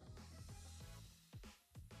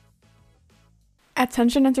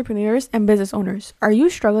 Attention entrepreneurs and business owners. Are you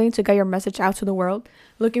struggling to get your message out to the world?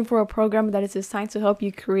 Looking for a program that is designed to help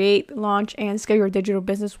you create, launch, and scale your digital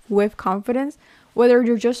business with confidence? Whether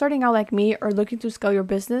you're just starting out like me or looking to scale your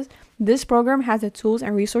business, this program has the tools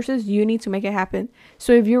and resources you need to make it happen.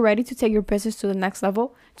 So if you're ready to take your business to the next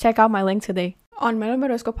level, check out my link today. On Melo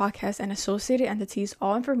Merosco Podcast and associated entities,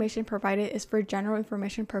 all information provided is for general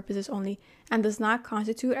information purposes only and does not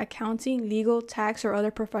constitute accounting, legal, tax, or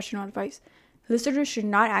other professional advice. Listeners should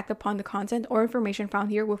not act upon the content or information found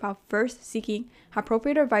here without first seeking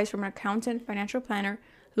appropriate advice from an accountant, financial planner,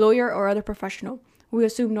 lawyer, or other professional. We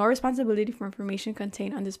assume no responsibility for information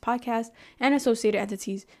contained on this podcast and associated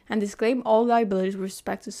entities and disclaim all liabilities with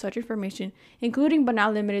respect to such information, including but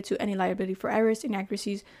not limited to any liability for errors,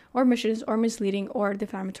 inaccuracies, or omissions or misleading or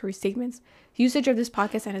defamatory statements. Usage of this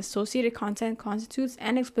podcast and associated content constitutes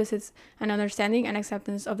and explicits an understanding and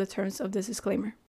acceptance of the terms of this disclaimer.